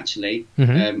Albert Lee, actually.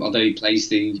 Although he plays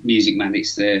the Music Man,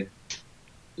 it's the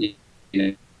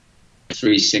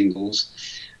 3 singles.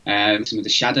 Some of the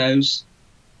Shadows.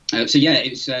 It's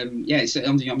it's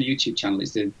on the YouTube channel.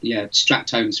 It's the Strat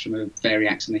tones from a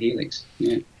Variax and a Helix.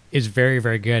 Yeah. Is very,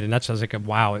 very good, and that's like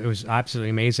wow, it was absolutely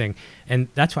amazing. And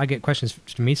that's why I get questions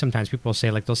to me sometimes. People will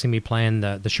say, like, they'll see me playing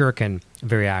the Shuriken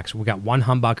Variax. We got one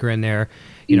humbucker in there,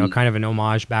 kind of an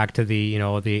homage back to the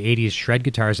the 80s shred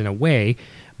guitars in a way,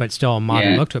 but still a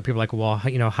modern look to it. People are like, well,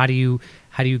 how do you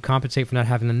compensate for not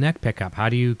having a neck pickup? How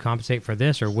do you compensate for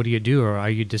this, or what do you do, or are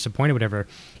you disappointed? Whatever.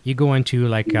 You go into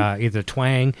like either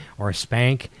twang or a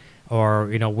spank. Or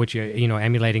which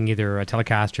emulating either a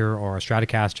Telecaster or a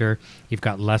Stratocaster. You've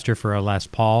got Lester for a Les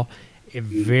Paul.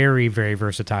 Very, very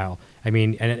versatile. I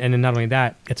mean, and not only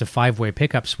that, it's a 5-way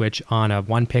pickup switch on a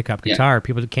 1 pickup guitar.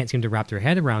 People can't seem to wrap their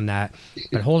head around that.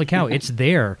 But holy cow, it's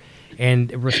there.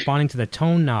 and responding to the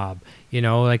tone knob. You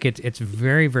know, like it's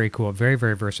very, very cool, very,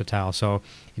 very versatile. So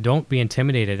don't be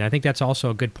intimidated. And I think that's also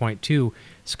a good point too.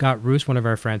 Scott Roos, one of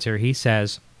our friends here, he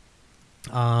says,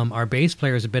 our bass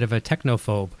player is a bit of a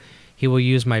technophobe. He will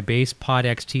use my bass Pod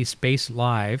XT Space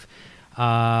Live,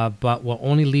 but will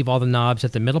only leave all the knobs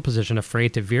at the middle position,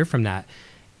 afraid to veer from that.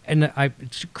 And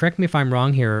correct me if I'm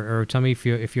wrong here, or tell me if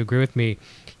you agree with me.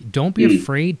 Don't be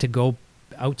afraid to go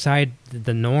outside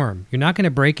the norm. You're not going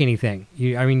to break anything.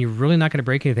 You're really not going to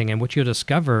break anything. And what you'll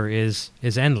discover is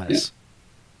endless. Yeah.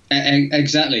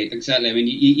 Exactly. I mean,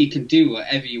 you can do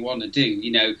whatever you want to do.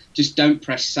 You know, just don't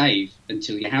press save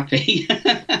until you're happy.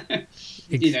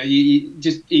 You know, you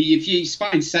just, if you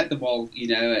find set the ball, you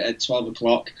know, at 12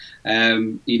 o'clock,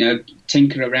 you know,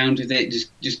 tinker around with it,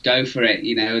 just go for it,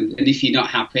 you know, and if you're not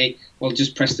happy, well,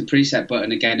 just press the preset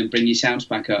button again and bring your sounds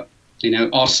back up, you know,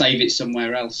 or save it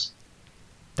somewhere else.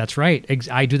 That's right.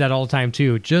 I do that all the time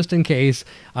too, just in case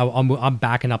I'm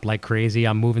backing up like crazy.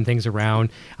 I'm moving things around.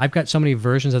 I've got so many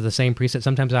versions of the same preset.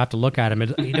 Sometimes I have to look at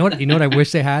them. You know what I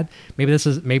wish they had? Maybe this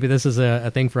is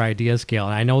a thing for idea scale.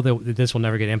 And I know that this will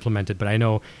never get implemented, but I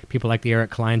know people like the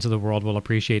Eric Kleins of the world will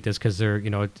appreciate this because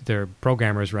they're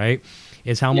programmers, right?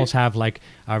 Is almost have like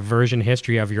a version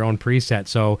history of your own preset.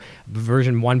 So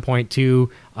version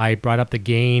 1.2, I brought up the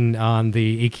gain on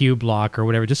the EQ block or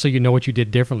whatever, just so you know what you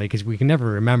did differently, because we can never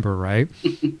remember, right?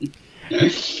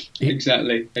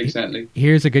 Exactly.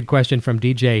 Here's a good question from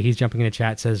DJ. He's jumping in the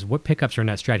chat, says, what pickups are in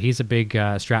that Strat? He's a big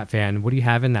Strat fan. What do you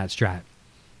have in that Strat?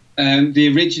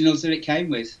 The originals that it came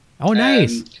with. Oh,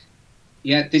 nice.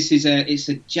 Yeah, it's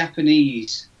a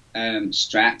Japanese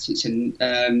Strat. It's in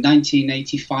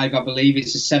 1985, I believe.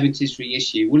 It's a 70s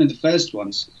reissue, one of the first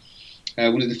ones,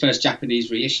 one of the first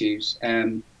Japanese reissues.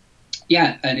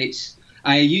 Yeah, and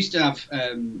I used to have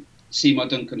Seymour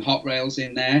Duncan hot rails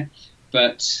in there,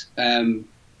 but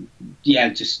yeah,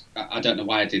 just I don't know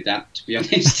why I did that, to be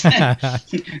honest.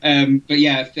 But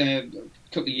yeah, a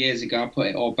couple of years ago, I put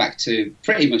it all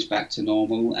pretty much back to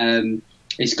normal.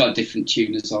 It's got different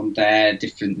tuners on there,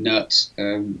 different nuts,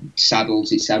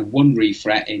 saddles. It's had one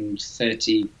refret in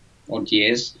 30 odd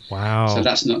years. Wow! So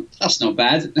that's not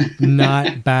bad.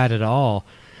 Not bad at all.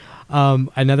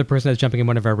 Another person that's jumping in,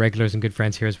 one of our regulars and good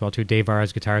friends here as well too, Dave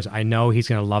Vara's Guitars. I know he's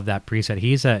going to love that preset.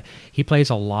 He plays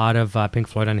a lot of Pink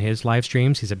Floyd on his live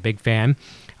streams. He's a big fan.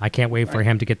 I can't wait for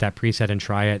him to get that preset and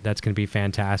try it. That's going to be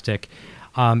fantastic.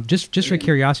 Just for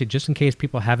curiosity, just in case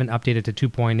people haven't updated to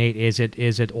 2.8, is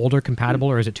it older compatible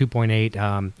or is it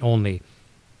 2.8 only?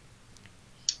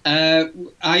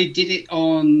 I did it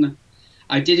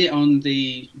on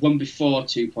the one before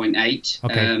 2.8.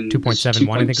 Okay,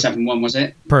 2.71. I think 2.71 was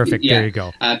it? Perfect. Yeah. There you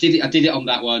go. I did it on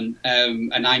that one,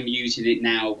 and I'm using it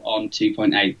now on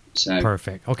 2.8. So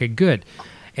perfect. Okay, good.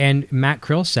 And Matt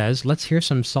Krill says, let's hear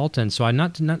some Sultan. So I'm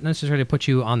not necessarily put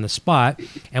you on the spot,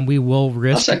 and we will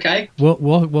risk. That's okay.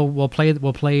 We'll play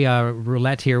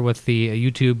roulette here with the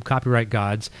YouTube copyright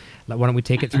gods. Why don't we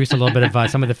take it through a little bit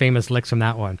of some of the famous licks from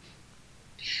that one?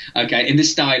 Okay, in the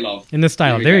style of.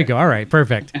 There you go. All right,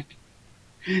 perfect.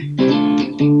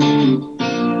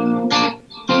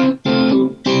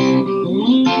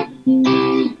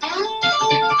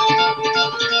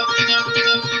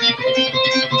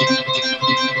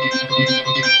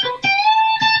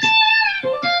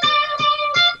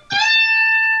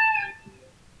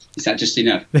 Is that just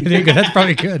enough? There you go. That's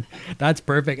probably good. That's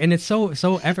perfect, and it's so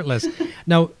effortless.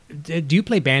 Now, do you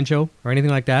play banjo or anything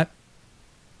like that?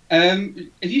 Have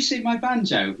you seen my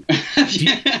banjo?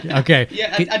 Okay.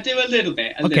 Yeah, I do a little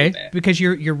bit. Because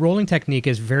your rolling technique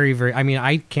is very, very. I mean,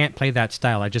 I can't play that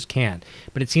style. I just can't.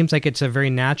 But it seems like it's a very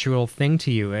natural thing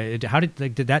to you. How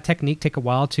did that technique take a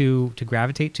while to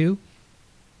gravitate to?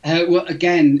 Well,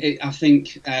 again, I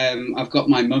think I've got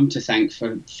my mum to thank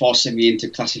for forcing me into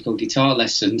classical guitar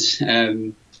lessons,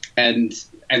 and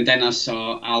then I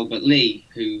saw Albert Lee,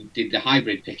 who did the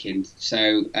hybrid picking.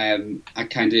 So I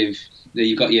kind of,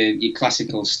 you've got your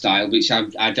classical style, which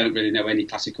I don't really know any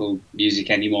classical music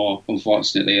anymore,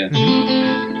 unfortunately. And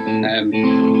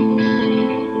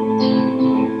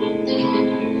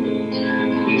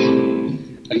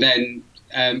then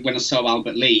when I saw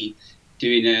Albert Lee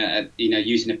doing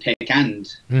using a pick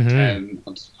and,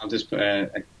 I'll just put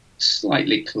a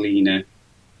slightly cleaner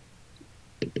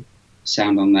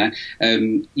sound on there.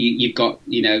 You've got,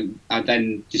 I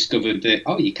then discovered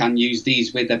that, you can use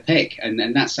these with a pick, and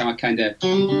that's how I kind of,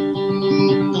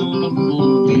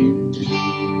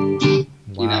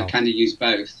 kind of use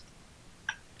both.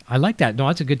 I like that. No,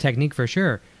 that's a good technique for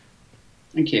sure.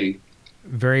 Thank you.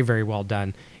 Very, very well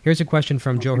done. Here's a question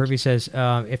from Joe Hervey says,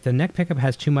 if the neck pickup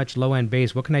has too much low-end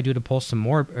bass, what can I do to pull some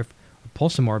more, pull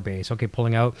some more bass. Okay,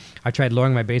 pulling out. I tried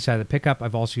lowering my bass out of the pickup.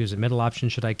 I've also used the middle option.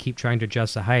 Should I keep trying to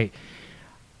adjust the height?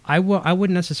 I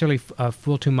wouldn't necessarily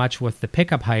fool too much with the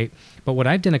pickup height, but what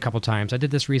I've done a couple times, I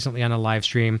did this recently on a live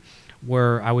stream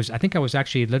where I think I was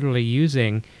actually literally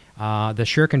using the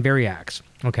Shuriken Variax,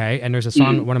 okay? And there's a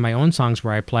song, one of my own songs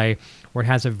where I play, where it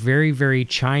has a very, very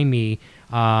chimey,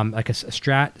 like a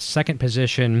Strat second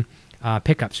position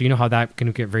pickup. So you know how that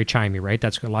can get very chimey, right?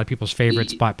 That's a lot of people's favorite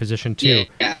spot position too.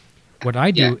 Yeah. What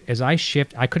I do is I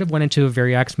shift, I could have went into a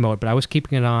Variax mode, but I was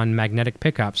keeping it on magnetic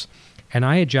pickups, and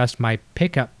I adjust my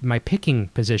picking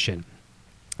position.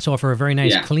 So for a very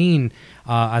nice clean,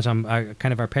 as I'm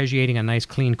kind of arpeggiating a nice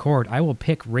clean chord, I will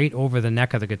pick right over the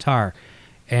neck of the guitar.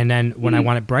 And then when I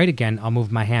want it bright again, I'll move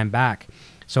my hand back.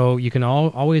 So you can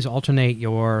always alternate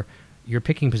your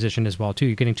picking position as well too.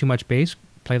 You're getting too much bass,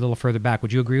 play a little further back.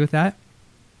 Would you agree with that?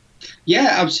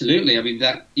 Yeah, absolutely. I mean,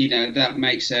 that, you know, that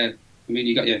makes a, I mean,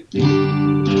 you got your,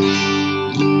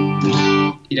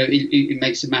 you know, it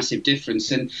makes a massive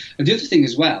difference. And the other thing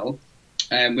as well,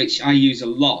 which I use a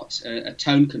lot, are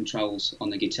tone controls on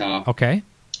the guitar. Okay.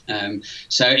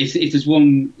 So if there's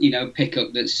one, you know,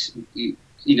 pickup that's, you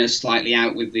know, slightly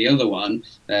out with the other one,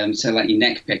 so like your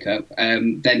neck pickup,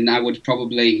 then I would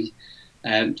probably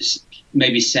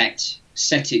maybe set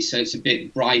it so it's a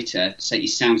bit brighter, set your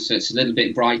sound so it's a little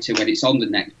bit brighter when it's on the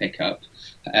neck pickup,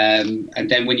 and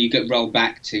then when you roll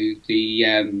back to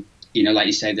the you know, like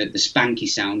you say, the spanky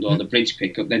sound or the bridge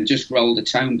pickup, then just roll the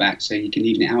tone back so you can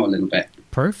even it out a little bit.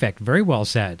 Perfect. Very well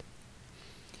said.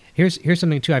 Here's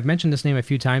something too. I've mentioned this name a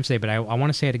few times today, but I want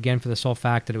to say it again for the sole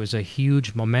fact that it was a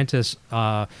huge, momentous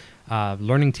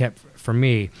learning tip for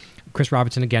me. Chris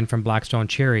Robertson, again from Blackstone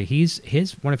Cherry.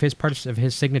 One of his parts of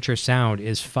his signature sound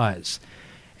is fuzz,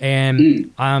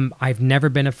 and I've never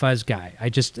been a fuzz guy. I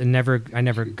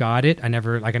never got it. I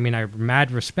have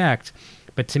mad respect,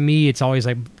 but to me it's always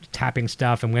like tapping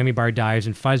stuff and whammy bar dives,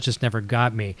 and fuzz just never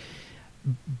got me.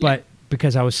 But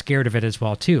because I was scared of it as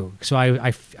well too, so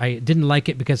I didn't like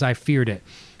it because I feared it.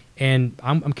 And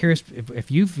I'm curious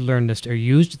if you've learned this or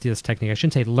used this technique. I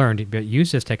shouldn't say learned, but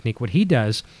used this technique. What he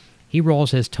does, he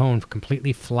rolls his tone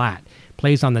completely flat,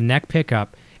 plays on the neck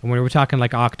pickup, and when we're talking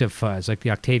like octave fuzz, like the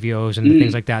Octavios and the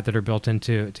things like that are built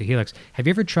into Helix. Have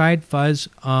you ever tried fuzz,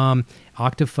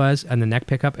 octave fuzz, and the neck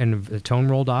pickup, and the tone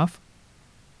rolled off?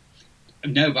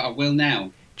 No, but I will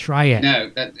now. Try it.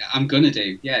 No, I'm gonna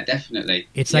do. Yeah, definitely.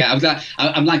 It's like,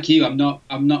 I'm like you. I'm not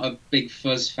a big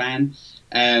fuzz fan,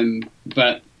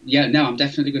 but yeah, no, I'm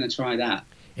definitely gonna try that.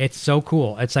 It's so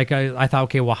cool. It's like I thought,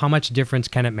 okay, well, how much difference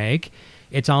can it make?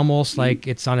 It's almost like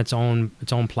it's on its own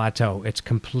plateau. It's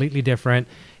completely different,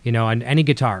 you know. On any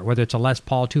guitar, whether it's a Les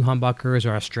Paul 2 humbuckers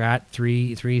or a Strat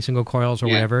 3 single coils or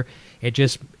whatever, it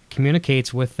just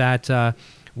communicates with that.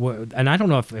 And I don't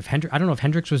know if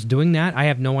Hendrix was doing that. I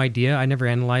have no idea. I never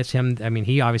analyzed him. I mean,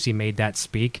 he obviously made that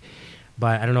speak,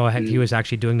 but I don't know if he was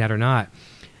actually doing that or not.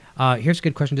 Here's a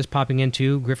good question just popping in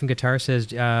too. Griffin Guitar says,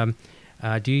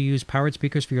 do you use powered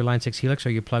speakers for your Line 6 Helix, or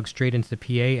you plug straight into the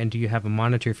PA, and do you have a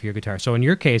monitor for your guitar? So in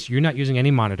your case, you're not using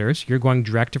any monitors. You're going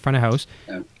direct to front of house.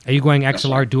 Are you going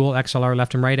XLR, dual XLR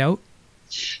left and right out?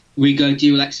 We go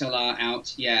dual XLR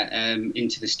out,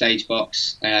 into the stage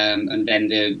box, and then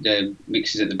the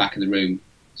mixers at the back of the room.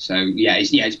 So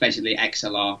it's basically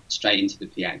XLR straight into the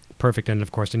PA. Perfect, and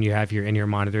of course, then you have your in-ear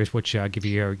monitors, which give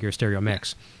you your stereo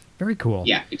mix. Very cool.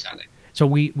 Yeah, exactly. So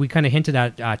we kind of hinted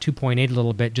at 2.8 a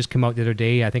little bit. Just came out the other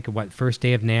day. I think first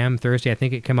day of NAMM, Thursday. I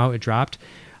think it came out. It dropped.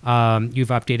 You've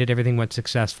updated everything. Went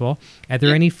successful. Are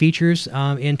there any features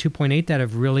in 2.8 that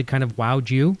have really kind of wowed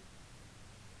you?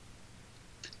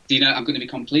 You know, I'm going to be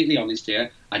completely honest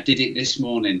here. I did it this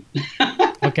morning.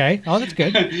 Okay. Oh, that's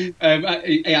good.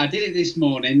 I did it this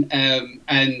morning,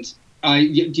 and do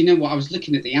you know what? I was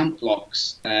looking at the amp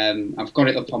blocks. I've got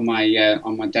it up on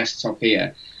my desktop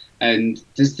here, and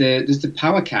there's the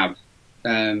power cab.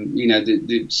 You know,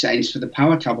 the settings for the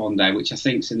power cab on there, which I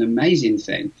think is an amazing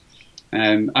thing.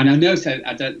 And I know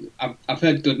I've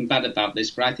heard good and bad about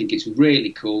this, but I think it's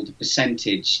really cool. The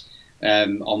percentage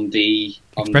on the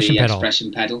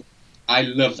expression pedal. I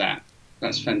love that.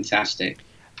 That's fantastic.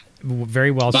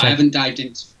 Very well said. But I haven't dived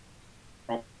into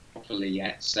properly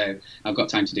yet, so I've got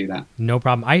time to do that. No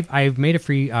problem. I've made a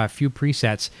few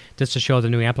presets just to show the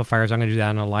new amplifiers. I'm going to do that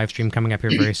on a live stream coming up here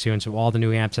very soon. So all the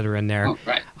new amps that are in there. Oh,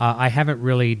 right. I haven't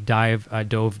really dove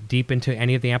deep into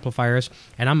any of the amplifiers,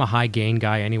 and I'm a high gain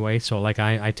guy anyway. So like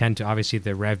I tend to, obviously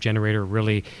the Rev generator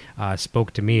really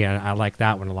spoke to me, and I like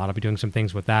that one a lot. I'll be doing some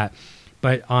things with that.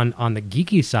 But on the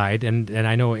geeky side, and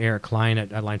I know Eric Klein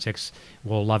at Line 6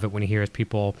 will love it when he hears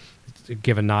people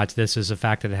give a nod to this, is the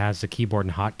fact that it has the keyboard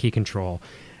and hotkey control.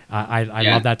 I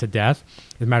love that to death.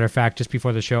 As a matter of fact, just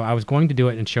before the show, I was going to do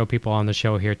it and show people on the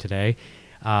show here today,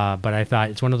 but I thought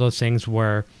it's one of those things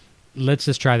where let's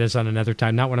just try this on another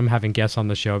time. Not when I'm having guests on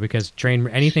the show, because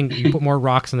anything you put more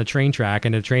rocks on the train track,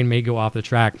 and the train may go off the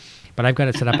track. But I've got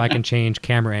it set up. I can change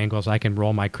camera angles. I can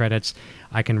roll my credits.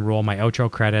 I can roll my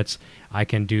outro credits. I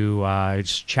can do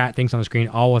just chat things on the screen,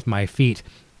 all with my feet.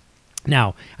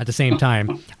 Now, at the same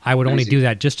time, I would only do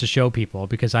that just to show people,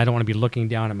 because I don't want to be looking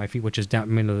down at my feet, which is down. I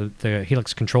mean, the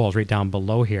Helix controls right down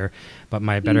below here. But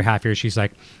my better half here, she's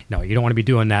like, no, you don't want to be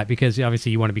doing that, because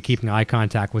obviously you want to be keeping eye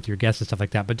contact with your guests and stuff like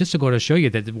that. But just to go to show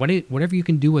you that whatever you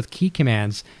can do with key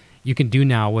commands, you can do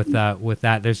now with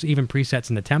that. There's even presets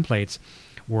in the templates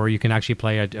where you can actually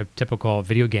play a typical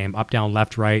video game: up, down,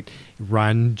 left, right,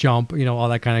 run, jump, all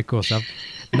that kind of cool stuff.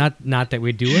 Not that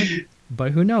we do it,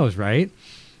 but who knows, right?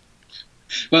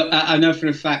 Well, I know for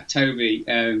a fact Toby,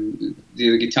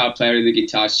 the guitar player in the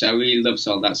guitar show, he loves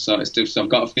all that sort of stuff. So I've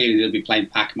got a feeling he'll be playing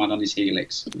Pac-Man on his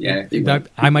Helix. Yeah,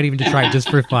 I might even just try it just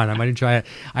for fun. I might even try it.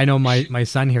 I know my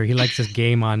son here, he likes this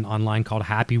game online called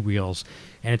Happy Wheels,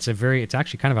 and it's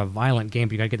actually kind of a violent game.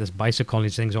 But you got to get this bicycle and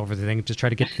these things over the thing. Just try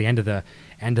to get to the end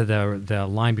of the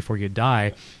line before you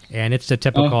die. And it's the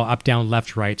typical up, down,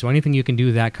 left, right. So anything you can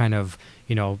do that kind of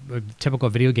typical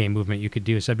video game movement you could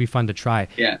do. So it'd be fun to try.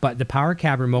 Yeah. But the power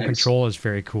cab remote control is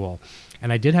very cool.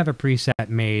 And I did have a preset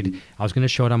made. I was going to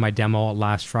show it on my demo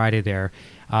last Friday there.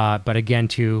 But again,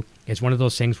 too, it's one of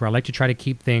those things where I like to try to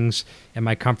keep things in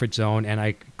my comfort zone, and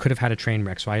I could have had a train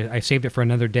wreck. So I saved it for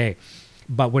another day.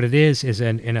 But what it is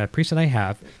in a preset I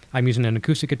have, I'm using an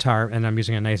acoustic guitar, and I'm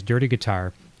using a nice dirty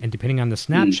guitar. And depending on the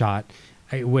snapshot,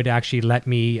 it would actually let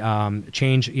me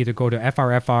change, either go to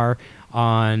FRFR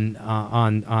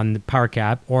on the power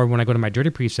cab, or when I go to my dirty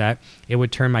preset, it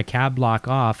would turn my cab block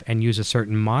off and use a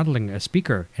certain modeling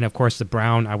speaker. And of course, the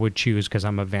brown I would choose because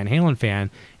I'm a Van Halen fan.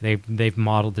 They've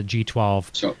modeled the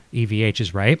G12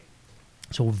 EVHs, right?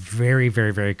 So very,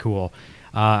 very, very cool.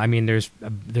 I mean, there's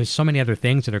so many other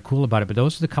things that are cool about it, but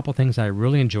those are the couple things that I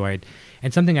really enjoyed.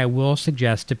 And something I will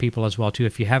suggest to people as well, too,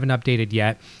 if you haven't updated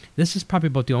yet, this is probably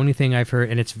about the only thing I've heard,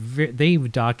 and they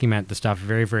document the stuff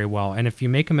very, very well. And if you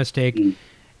make a mistake,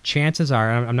 chances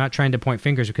are, I'm not trying to point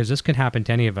fingers because this could happen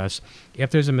to any of us,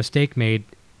 if there's a mistake made,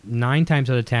 9 times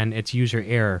out of 10, it's user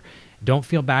error. Don't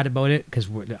feel bad about it, because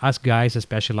us guys,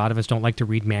 especially, a lot of us don't like to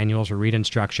read manuals or read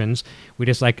instructions. We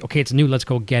just like, okay, it's new, let's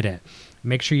go get it.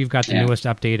 Make sure you've got the newest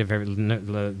update of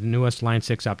the newest Line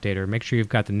 6 updater. Make sure you've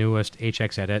got the newest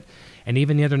HX edit. And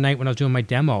even the other night when I was doing my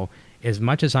demo, as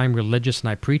much as I'm religious and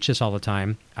I preach this all the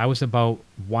time, I was about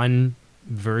one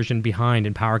version behind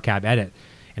in Power Cab Edit.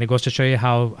 And it goes to show you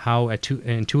how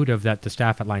intuitive that the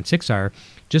staff at Line 6 are.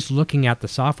 Just looking at the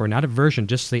software, not a version,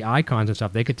 just the icons and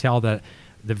stuff, they could tell that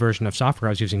the version of software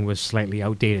I was using was slightly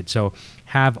outdated. So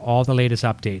have all the latest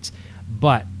updates.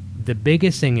 But the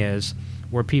biggest thing is,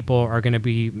 where people are going to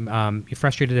be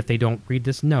frustrated if they don't read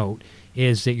this note,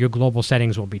 is that your global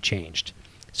settings will be changed.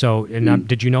 So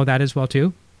did you know that as well,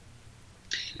 too?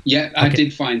 Yeah, okay. I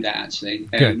did find that, actually.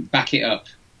 Back it up.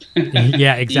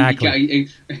 Yeah, exactly.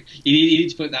 You need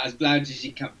to put that as loud as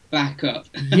you can. Back up.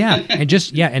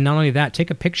 And not only that, take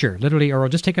a picture, literally, or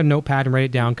just take a notepad and write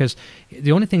it down. Because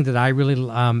the only thing that I really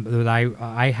that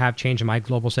I have changed in my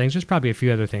global settings, there's probably a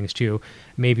few other things too.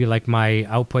 Maybe like my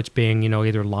outputs being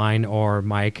either line or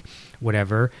mic,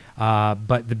 whatever.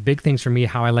 But the big things for me,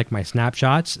 how I like my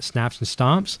snapshots, snaps and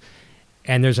stomps.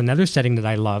 And there's another setting that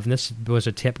I love, and this was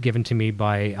a tip given to me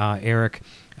by Eric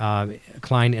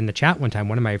Klein in the chat one time.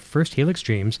 One of my first Helix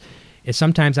streams is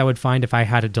sometimes I would find if I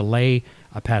had a delay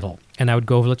pedal, and I would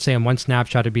go, let's say on one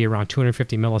snapshot it'd be around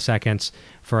 250 milliseconds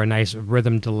for a nice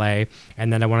rhythm delay,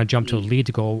 and then I want to jump to a lead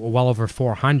to go well over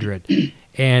 400,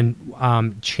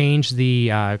 and change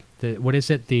the what is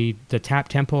it, the tap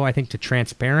tempo, I think, to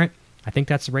transparent. I think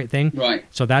that's the right thing. Right.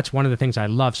 So that's one of the things I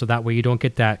love. So that way you don't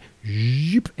get that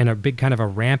and a big kind of a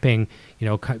ramping,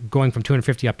 going from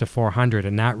 250 up to 400,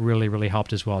 and that really, really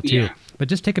helped as well too. Yeah. But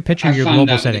just take a picture of your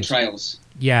global settings. The trails.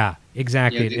 Yeah,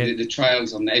 exactly. Yeah, the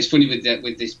trails on there. It's funny with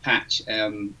this patch,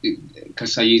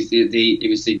 because I used it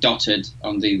was the dotted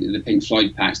on the Pink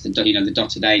Floyd patch, the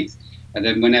dotted eighth, and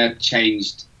then when I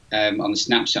changed on the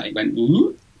snapshot, it went.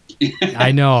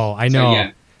 I know. So,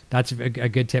 yeah. That's a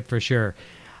good tip for sure.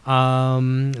 Let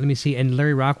me see. And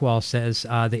Larry Rockwell says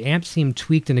the amps seem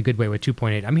tweaked in a good way with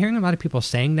 2.8. I'm hearing a lot of people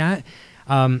saying that,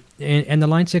 and the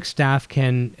Line 6 staff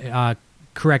can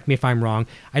correct me if I'm wrong.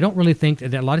 I don't really think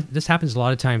that this happens a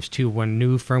lot of times too when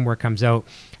new firmware comes out.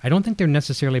 I don't think they're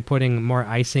necessarily putting more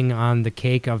icing on the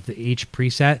cake of each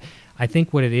preset. I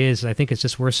think what it is, I think it's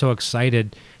just we're so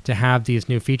excited to have these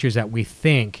new features that we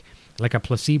think, like a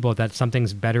placebo that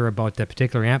something's better about that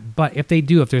particular amp. But if they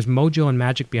do, if there's mojo and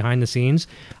magic behind the scenes,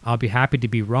 I'll be happy to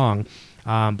be wrong.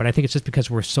 But I think it's just because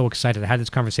we're so excited. I had this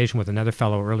conversation with another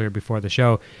fellow earlier before the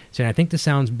show saying, I think this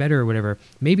sounds better or whatever.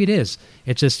 Maybe it is.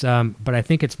 It's just, but I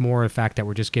think it's more the fact that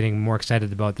we're just getting more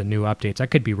excited about the new updates. I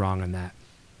could be wrong on that.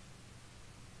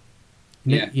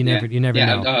 You never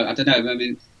know. I don't know. I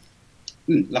mean,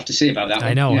 we'll have to see about that one.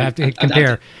 I know. Yeah. I have to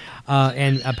compare.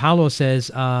 And Paolo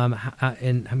says,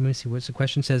 and let me see, what's the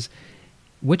question says,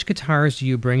 which guitars do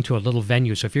you bring to a little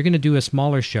venue? So if you're going to do a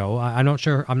smaller show, I'm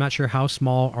not sure how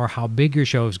small or how big your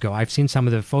shows go. I've seen some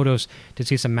of the photos to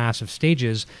see some massive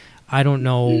stages. I don't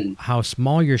know how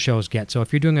small your shows get. So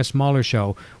if you're doing a smaller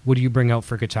show, what do you bring out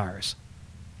for guitars?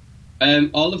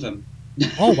 All of them.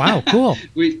 Oh wow, cool.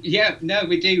 we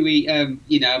do. We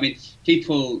I mean,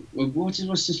 people.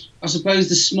 I suppose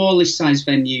the smallest size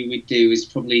venue we do is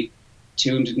probably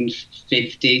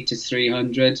 250 to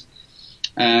 300.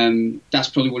 That's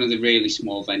probably one of the really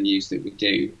small venues that we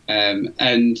do.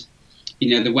 And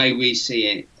the way we see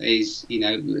it is,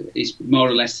 it's more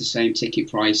or less the same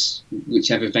ticket price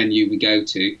whichever venue we go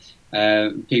to.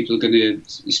 People are going to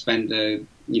spend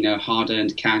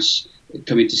hard-earned cash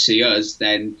coming to see us,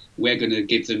 then we're going to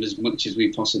give them as much as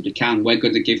we possibly can. We're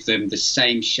going to give them the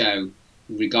same show,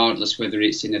 regardless whether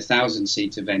it's in a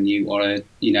 1,000-seater venue or a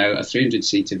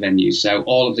 300-seater venue. So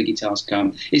all of the guitars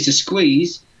come. It's a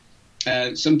squeeze.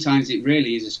 Sometimes it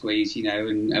really is a squeeze,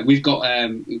 and we've got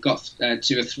 2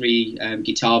 or 3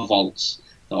 guitar vaults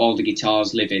that all the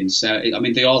guitars live in. So I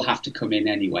mean, they all have to come in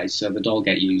anyway, so they'd all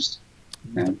get used.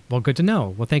 Well, good to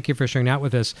know. Well, thank you for sharing that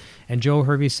with us. And Joe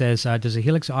Hervey says, does the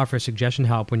Helix offer suggestion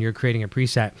help when you're creating a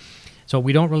preset? So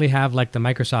we don't really have like the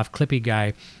Microsoft Clippy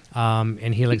guy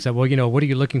in Helix that, well, what are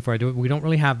you looking for? We don't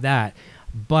really have that.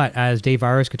 But as Dave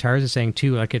Iris Guitars is saying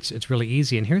too, like it's really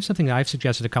easy. And here's something that I've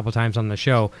suggested a couple of times on the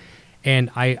show.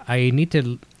 And I need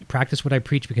to practice what I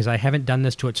preach because I haven't done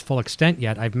this to its full extent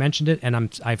yet. I've mentioned it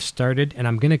and I've started and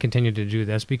I'm going to continue to do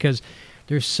this because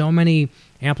there's so many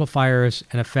amplifiers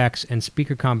and effects and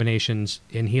speaker combinations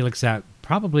in Helix that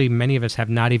probably many of us have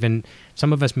not even,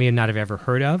 some of us may not have ever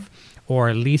heard of or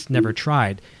at least never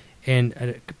tried. And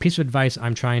a piece of advice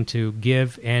I'm trying to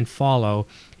give and follow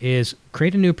is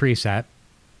create a new preset,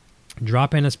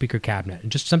 drop in a speaker cabinet,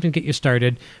 and just something to get you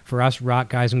started. For us rock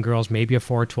guys and girls, maybe a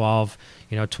 412,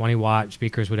 20-watt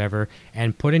speakers, whatever,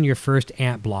 and put in your first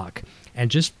amp block and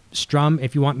just strum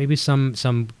if you want, maybe some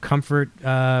comfort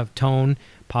tone,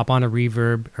 pop on a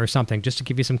reverb or something just to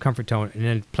give you some comfort tone, and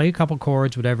then play a couple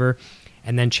chords, whatever,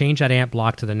 and then change that amp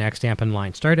block to the next amp in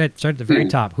line. Start at the very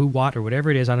top, who, watt, or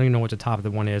whatever it is. I don't even know what the top of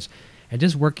the one is, and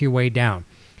just work your way down.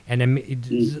 And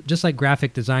then, just like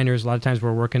graphic designers, a lot of times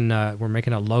we're making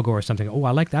a logo or something. Oh,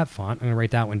 I like that font. I'm going to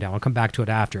write that one down. I'll come back to it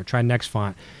after. Try next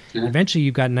font. And eventually,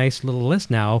 you've got a nice little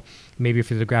list now. Maybe if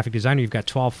you're the graphic designer, you've got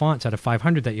 12 fonts out of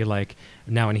 500 that you like.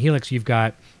 Now in Helix, you've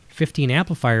got 15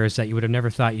 amplifiers that you would have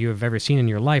never thought you have ever seen in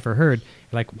your life or heard.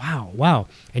 You're like, wow.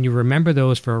 And you remember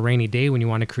those for a rainy day when you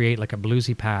want to create like a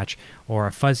bluesy patch or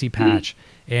a fuzzy patch.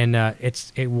 And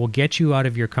it will get you out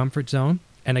of your comfort zone.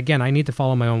 And again, I need to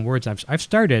follow my own words. I've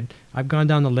started. I've gone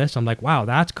down the list. I'm like, wow,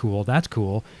 that's cool. That's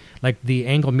cool. Like the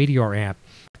Angle Meteor amp.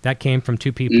 That came from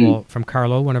 2 people, from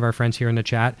Carlo, one of our friends here in the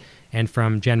chat, and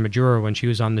from Jen Majura when she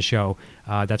was on the show.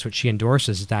 That's what she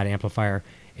endorses, is that amplifier.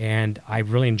 And I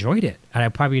really enjoyed it. And I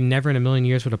probably never in a million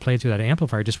years would have played through that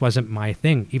amplifier. It just wasn't my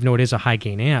thing, even though it is a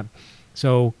high-gain amp.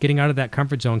 So getting out of that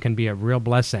comfort zone can be a real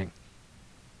blessing.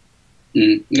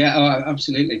 Yeah,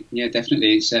 absolutely. Yeah,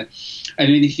 definitely. It's. I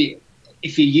mean,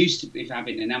 if you're used to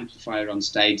having an amplifier on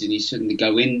stage and you suddenly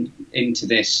go into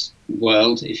this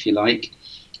world, if you like,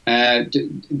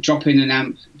 drop in an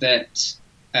amp that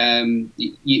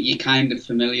you're kind of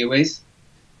familiar with.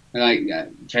 Like,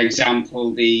 for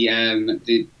example, the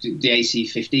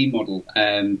AC15 model.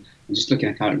 I'm just looking.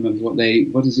 I can't remember what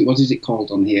is it called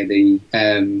on here?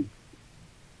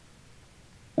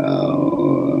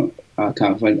 I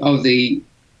can't find. Oh, the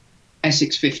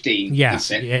SX15. Yes,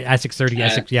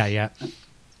 SX30. Yeah.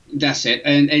 That's it.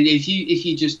 And if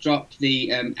you just drop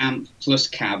the amp plus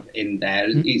cab in there,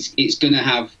 it's going to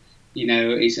have, I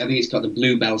think it's got the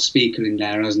Bluebell speaker in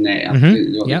there, hasn't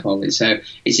it? What they call it. So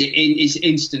it's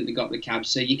instantly got the cab.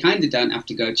 So you kind of don't have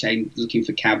to go looking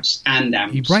for cabs and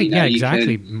amps. Right. Yeah.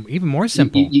 Exactly. Even more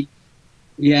simple.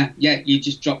 Yeah. You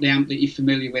just drop the amp that you're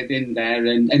familiar with in there,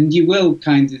 and you will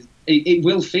kind of it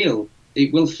will feel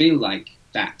like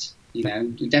that.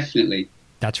 Definitely.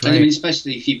 That's right. I mean,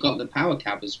 especially if you've got the power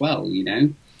cab as well,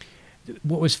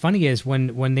 What was funny is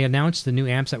when they announced the new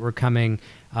amps that were coming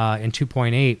in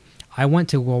 2.8, I went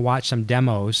to go watch some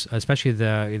demos, especially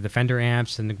the Fender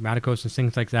amps and the Maticos and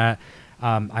things like that.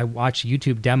 I watched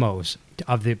YouTube demos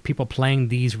of the people playing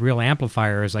these real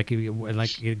amplifiers, like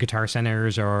Guitar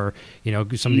Centers or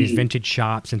some of these vintage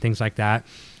shops and things like that.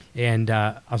 And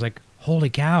I was like, holy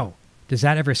cow, does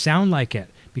that ever sound like it?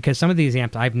 Because some of these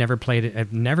amps I've never played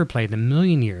in a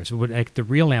million years, like the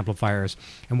real amplifiers.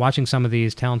 And watching some of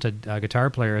these talented guitar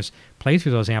players play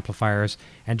through those amplifiers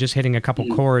and just hitting a couple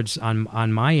chords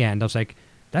on my end, I was like,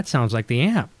 that sounds like the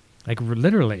amp, like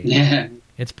literally. Yeah,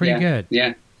 it's pretty good.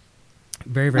 Yeah.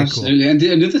 Very, very Absolutely. cool. And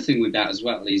another thing with that as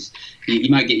well is you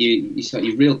might get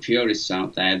your real purists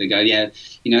out there. They go, you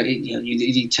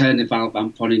turn the valve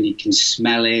amp on and you can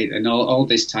smell it and all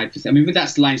this type of thing. I mean, but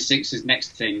that's Line 6's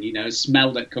next thing,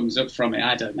 smell that comes up from it.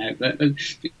 I don't know.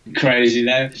 Crazy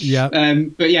there. Yeah.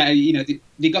 But yeah,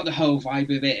 they got the whole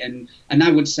vibe of it. And I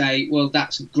would say, well,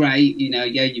 that's great.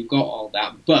 You've got all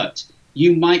that. But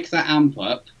you mic that amp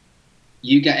up,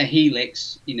 you get a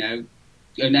Helix,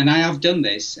 and I have done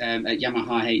this at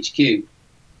Yamaha HQ.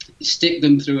 Stick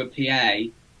them through a PA.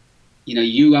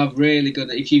 You are really good.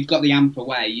 If you've got the amp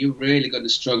away, you're really going to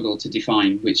struggle to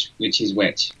define which is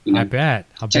which. I bet.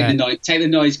 Take the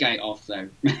noise gate off, though.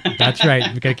 That's right.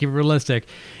 We got to keep it realistic.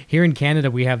 Here in Canada,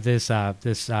 we have this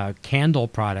candle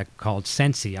product called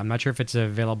Sensi. I'm not sure if it's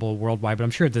available worldwide, but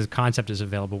I'm sure the concept is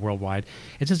available worldwide.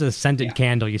 It's just a scented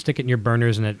candle. You stick it in your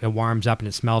burners, and it warms up, and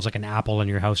it smells like an apple in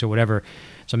your house or whatever.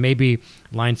 So maybe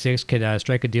Line 6 could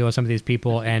strike a deal with some of these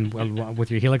people, and with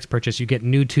your Helix purchase, you get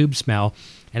new tube smell.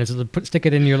 And stick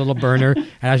it in your little burner, and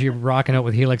as you're rocking out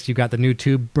with Helix, you got the new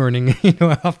tube burning,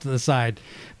 off to the side.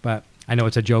 But I know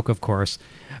it's a joke, of course.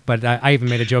 But I even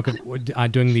made a joke of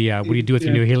doing the what do you do with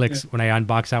your new Helix when I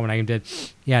unboxed that when I did.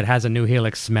 Yeah, it has a new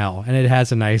Helix smell, and it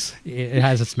has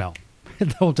a smell.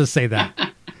 We'll just say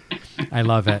that. I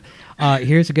love it.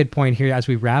 Here's a good point here as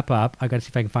we wrap up. I got to see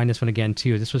if I can find this one again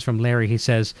too. This was from Larry. He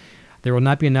says, "There will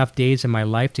not be enough days in my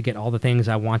life to get all the things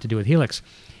I want to do with Helix."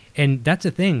 And that's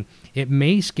the thing. It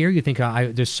may scare you, think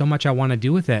there's so much I want to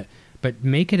do with it, but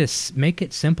make it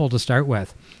simple to start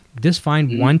with. Just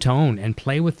find one tone and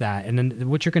play with that. And then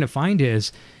what you're going to find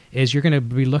is you're going to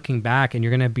be looking back and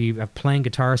you're going to be playing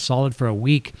guitar solid for a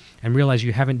week and realize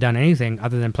you haven't done anything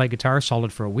other than play guitar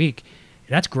solid for a week.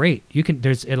 That's great.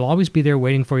 It'll always be there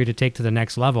waiting for you to take to the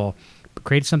next level. But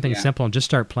create something simple and just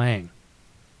start playing.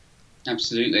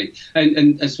 Absolutely,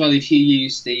 and as well, if you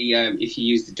use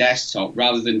the desktop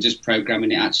rather than just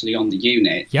programming it actually on the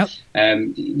unit, you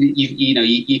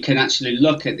can actually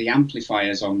look at the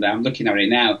amplifiers on there. I'm looking at it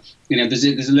now. There's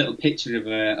a little picture of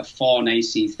a Fawn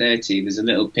AC30. There's a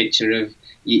little picture of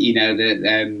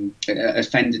a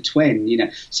Fender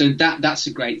Twin. So that's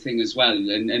a great thing as well.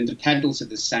 And the pedals are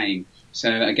the same.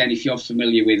 So again, if you're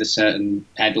familiar with a certain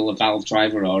pedal, a valve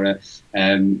driver, or the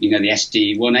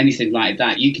SD1, anything like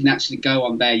that, you can actually go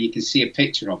on there. You can see a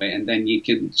picture of it, and then you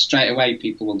can straight away.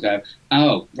 People will go,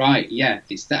 "Oh, right, yeah,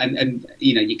 it's that," and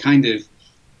you're kind of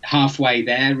halfway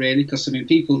there, really, because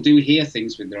people do hear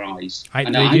things with their eyes. I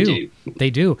do. They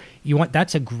do.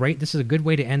 This is a good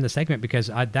way to end the segment because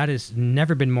that has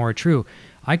never been more true.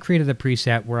 I created a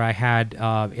preset where I had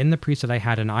in the preset I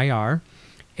had an IR.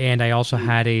 And I also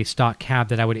had a stock cab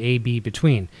that I would A-B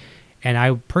between. And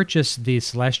I purchased the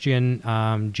Celestion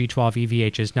G12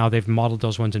 EVHs. Now they've modeled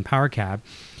those ones in Power Cab.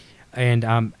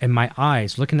 And my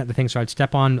eyes, looking at the thing, so I'd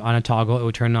step on a toggle, it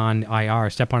would turn on IR.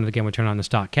 Step on it again, would turn on the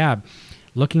stock cab.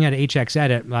 Looking at HX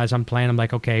Edit, as I'm playing, I'm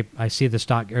like, okay, I see the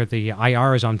stock, or the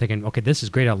IR is on. I'm thinking, okay, this is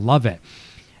great, I love it.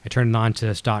 I turned it on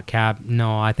to stock cab.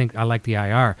 No, I think I like the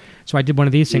IR. So I did one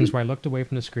of these things where I looked away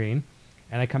from the screen,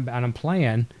 and I come back and I'm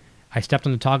playing. I stepped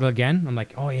on the toggle again. I'm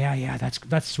like, oh yeah,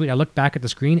 that's sweet. I looked back at the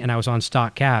screen and I was on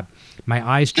stock cab. My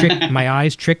eyes tricked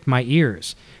my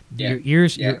ears. Yeah.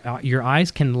 Your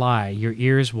eyes can lie. Your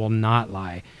ears will not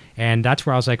lie. And that's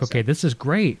where I was like, okay, this is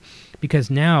great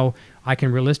because now I can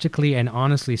realistically and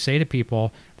honestly say to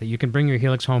people that you can bring your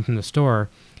Helix home from the store.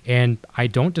 And I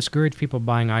don't discourage people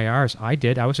buying IRs. I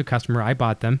did. I was a customer. I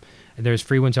bought them. There's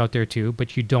free ones out there too,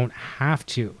 but you don't have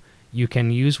to. You can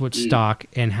use what's stock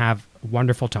and have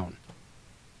wonderful tone.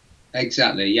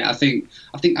 Exactly. Yeah, I think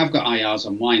I've got IRs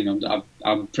on mine.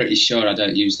 I'm pretty sure I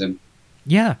don't use them.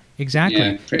 Yeah, exactly.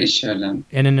 Yeah, pretty sure I don't.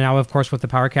 And then now, of course, with the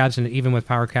Power Cabs and even with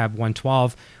Power Cab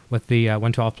 112, with the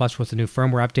 112 Plus with the new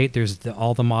firmware update, there's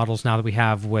all the models now that we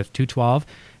have with 212.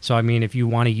 So, I mean, if you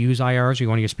want to use IRs or you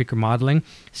want to use speaker modeling,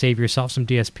 save yourself some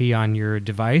DSP on your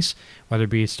device, whether it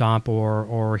be Stomp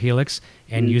or Helix,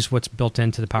 and use what's built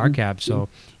into the Power Cab. So,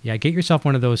 yeah, get yourself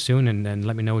one of those soon and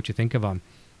let me know what you think of them.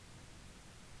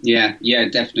 Yeah,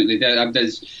 definitely.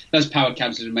 Those Power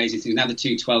Cabs are amazing things. Now the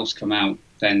 212s come out,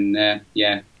 then,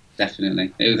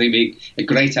 definitely. It would be a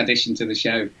great addition to the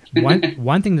show.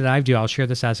 one thing that I do, I'll share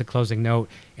this as a closing note,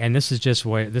 and this is just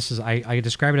what this is. I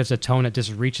describe it as a tone that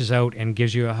just reaches out and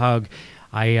gives you a hug.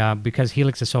 Because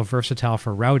Helix is so versatile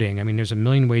for routing. I mean, there's a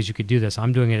million ways you could do this.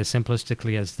 I'm doing it as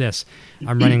simplistically as this.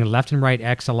 I'm running left and right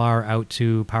XLR out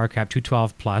to power cap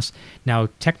 212 plus. Now,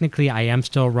 technically, I am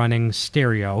still running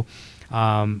stereo.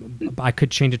 I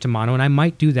could change it to mono, and I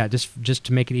might do that just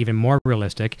to make it even more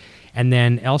realistic. And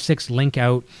then L6 link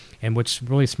out, and what's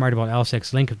really smart about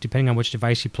L6 link, depending on which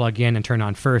device you plug in and turn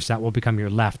on first, that will become your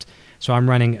left. So I'm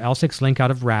running L6 link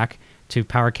out of rack to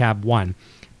power cab 1.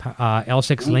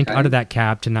 L6 link out of that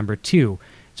cab to number 2.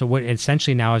 So what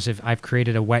essentially now is, if I've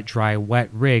created a wet, dry, wet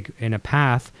rig in a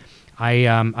path, I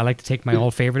like to take my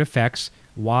old favorite effects,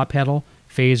 wah pedal,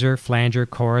 phaser, flanger,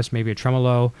 chorus, maybe a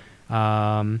tremolo,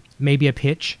 maybe a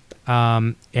pitch,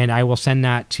 and I will send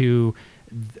that to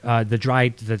the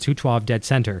 212 dead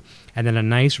center, and then a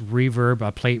nice reverb,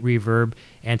 a plate reverb,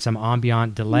 and some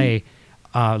ambient delay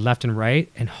left and right,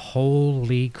 and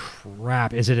holy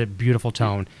crap, is it a beautiful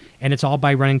tone. And it's all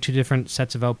by running 2 different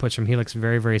sets of outputs from Helix.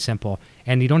 Very, very simple.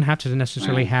 And you don't have to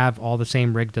necessarily have all the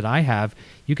same rig that I have.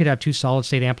 You could have 2 solid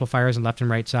state amplifiers on left and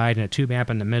right side and a tube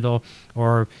amp in the middle,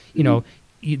 or you know,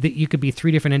 you could be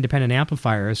 3 different independent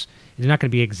amplifiers. They're not going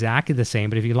to be exactly the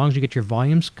same, but as long as you get your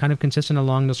volumes kind of consistent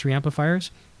along those 3 amplifiers,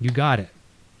 you got it.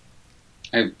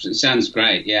 It sounds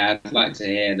great. Yeah, I'd like to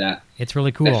hear that. It's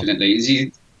really cool.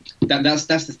 Definitely. That's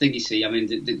the thing, you see. I mean,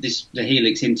 the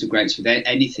Helix integrates with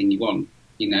anything you want,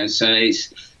 you know. So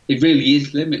it really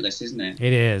is limitless, isn't it?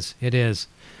 It is. It is.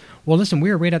 Well, listen, we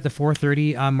are right at the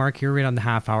 4:30 mark here, right on the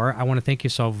half hour. I want to thank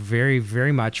you so very,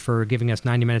 very much for giving us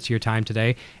 90 minutes of your time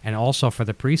today, and also for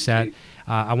the preset.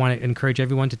 I want to encourage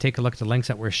everyone to take a look at the links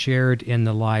that were shared in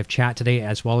the live chat today,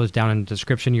 as well as down in the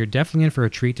description. You're definitely in for a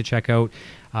treat to check out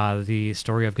the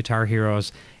story of Guitar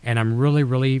Heroes. And I'm really,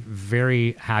 really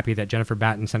very happy that Jennifer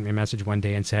Batten sent me a message one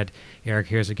day and said, Eric,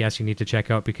 here's a guest you need to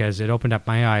check out, because it opened up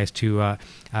my eyes to a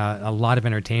lot of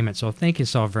entertainment. So thank you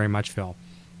so very much, Phil.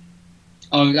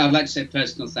 Oh, I'd like to say a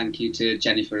personal thank you to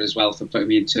Jennifer as well for putting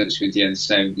me in touch with you.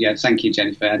 So, yeah, thank you,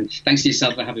 Jennifer. And thanks to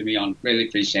yourself for having me on. Really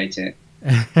appreciate it.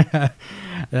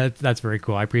 That's very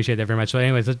cool. I appreciate that very much. So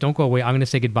anyways, don't go away. I'm going to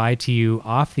say goodbye to you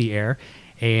off the air.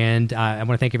 And I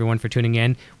want to thank everyone for tuning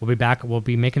in. We'll be back. We'll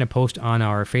be making a post on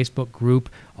our Facebook group,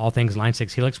 All Things Line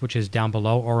 6 Helix, which is down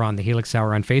below, or on the Helix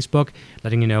Hour on Facebook,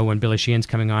 letting you know when Billy Sheehan's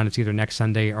coming on. It's either next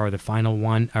Sunday or the final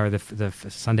one, or the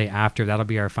Sunday after. That'll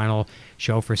be our final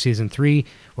show for Season 3.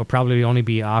 We'll probably only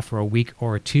be off for a week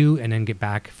or 2 and then get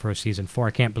back for Season 4.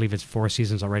 I can't believe it's 4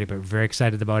 seasons already, but we're very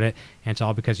excited about it. And it's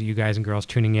all because of you guys and girls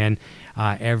tuning in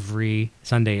every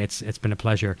Sunday. It's been a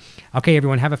pleasure. Okay,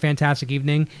 everyone, have a fantastic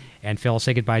evening. And Phil,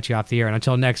 say goodbye to you off the air. And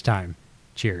until next time,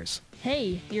 cheers.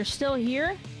 Hey, you're still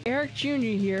here? Eric Jr.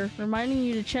 here, reminding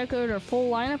you to check out our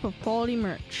full lineup of quality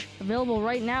merch. Available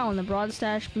right now in the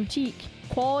Broadstash Boutique.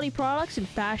 Quality products and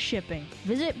fast shipping.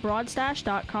 Visit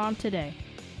broadstash.com today.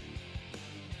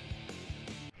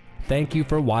 Thank you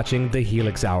for watching the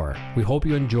Helix Hour. We hope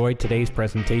you enjoyed today's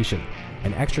presentation.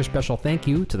 An extra special thank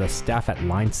you to the staff at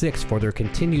Line 6 for their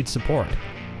continued support.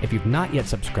 If you've not yet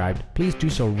subscribed, please do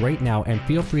so right now, and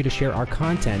feel free to share our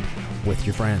content with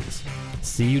your friends.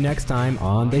 See you next time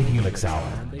on the Helix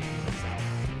Hour.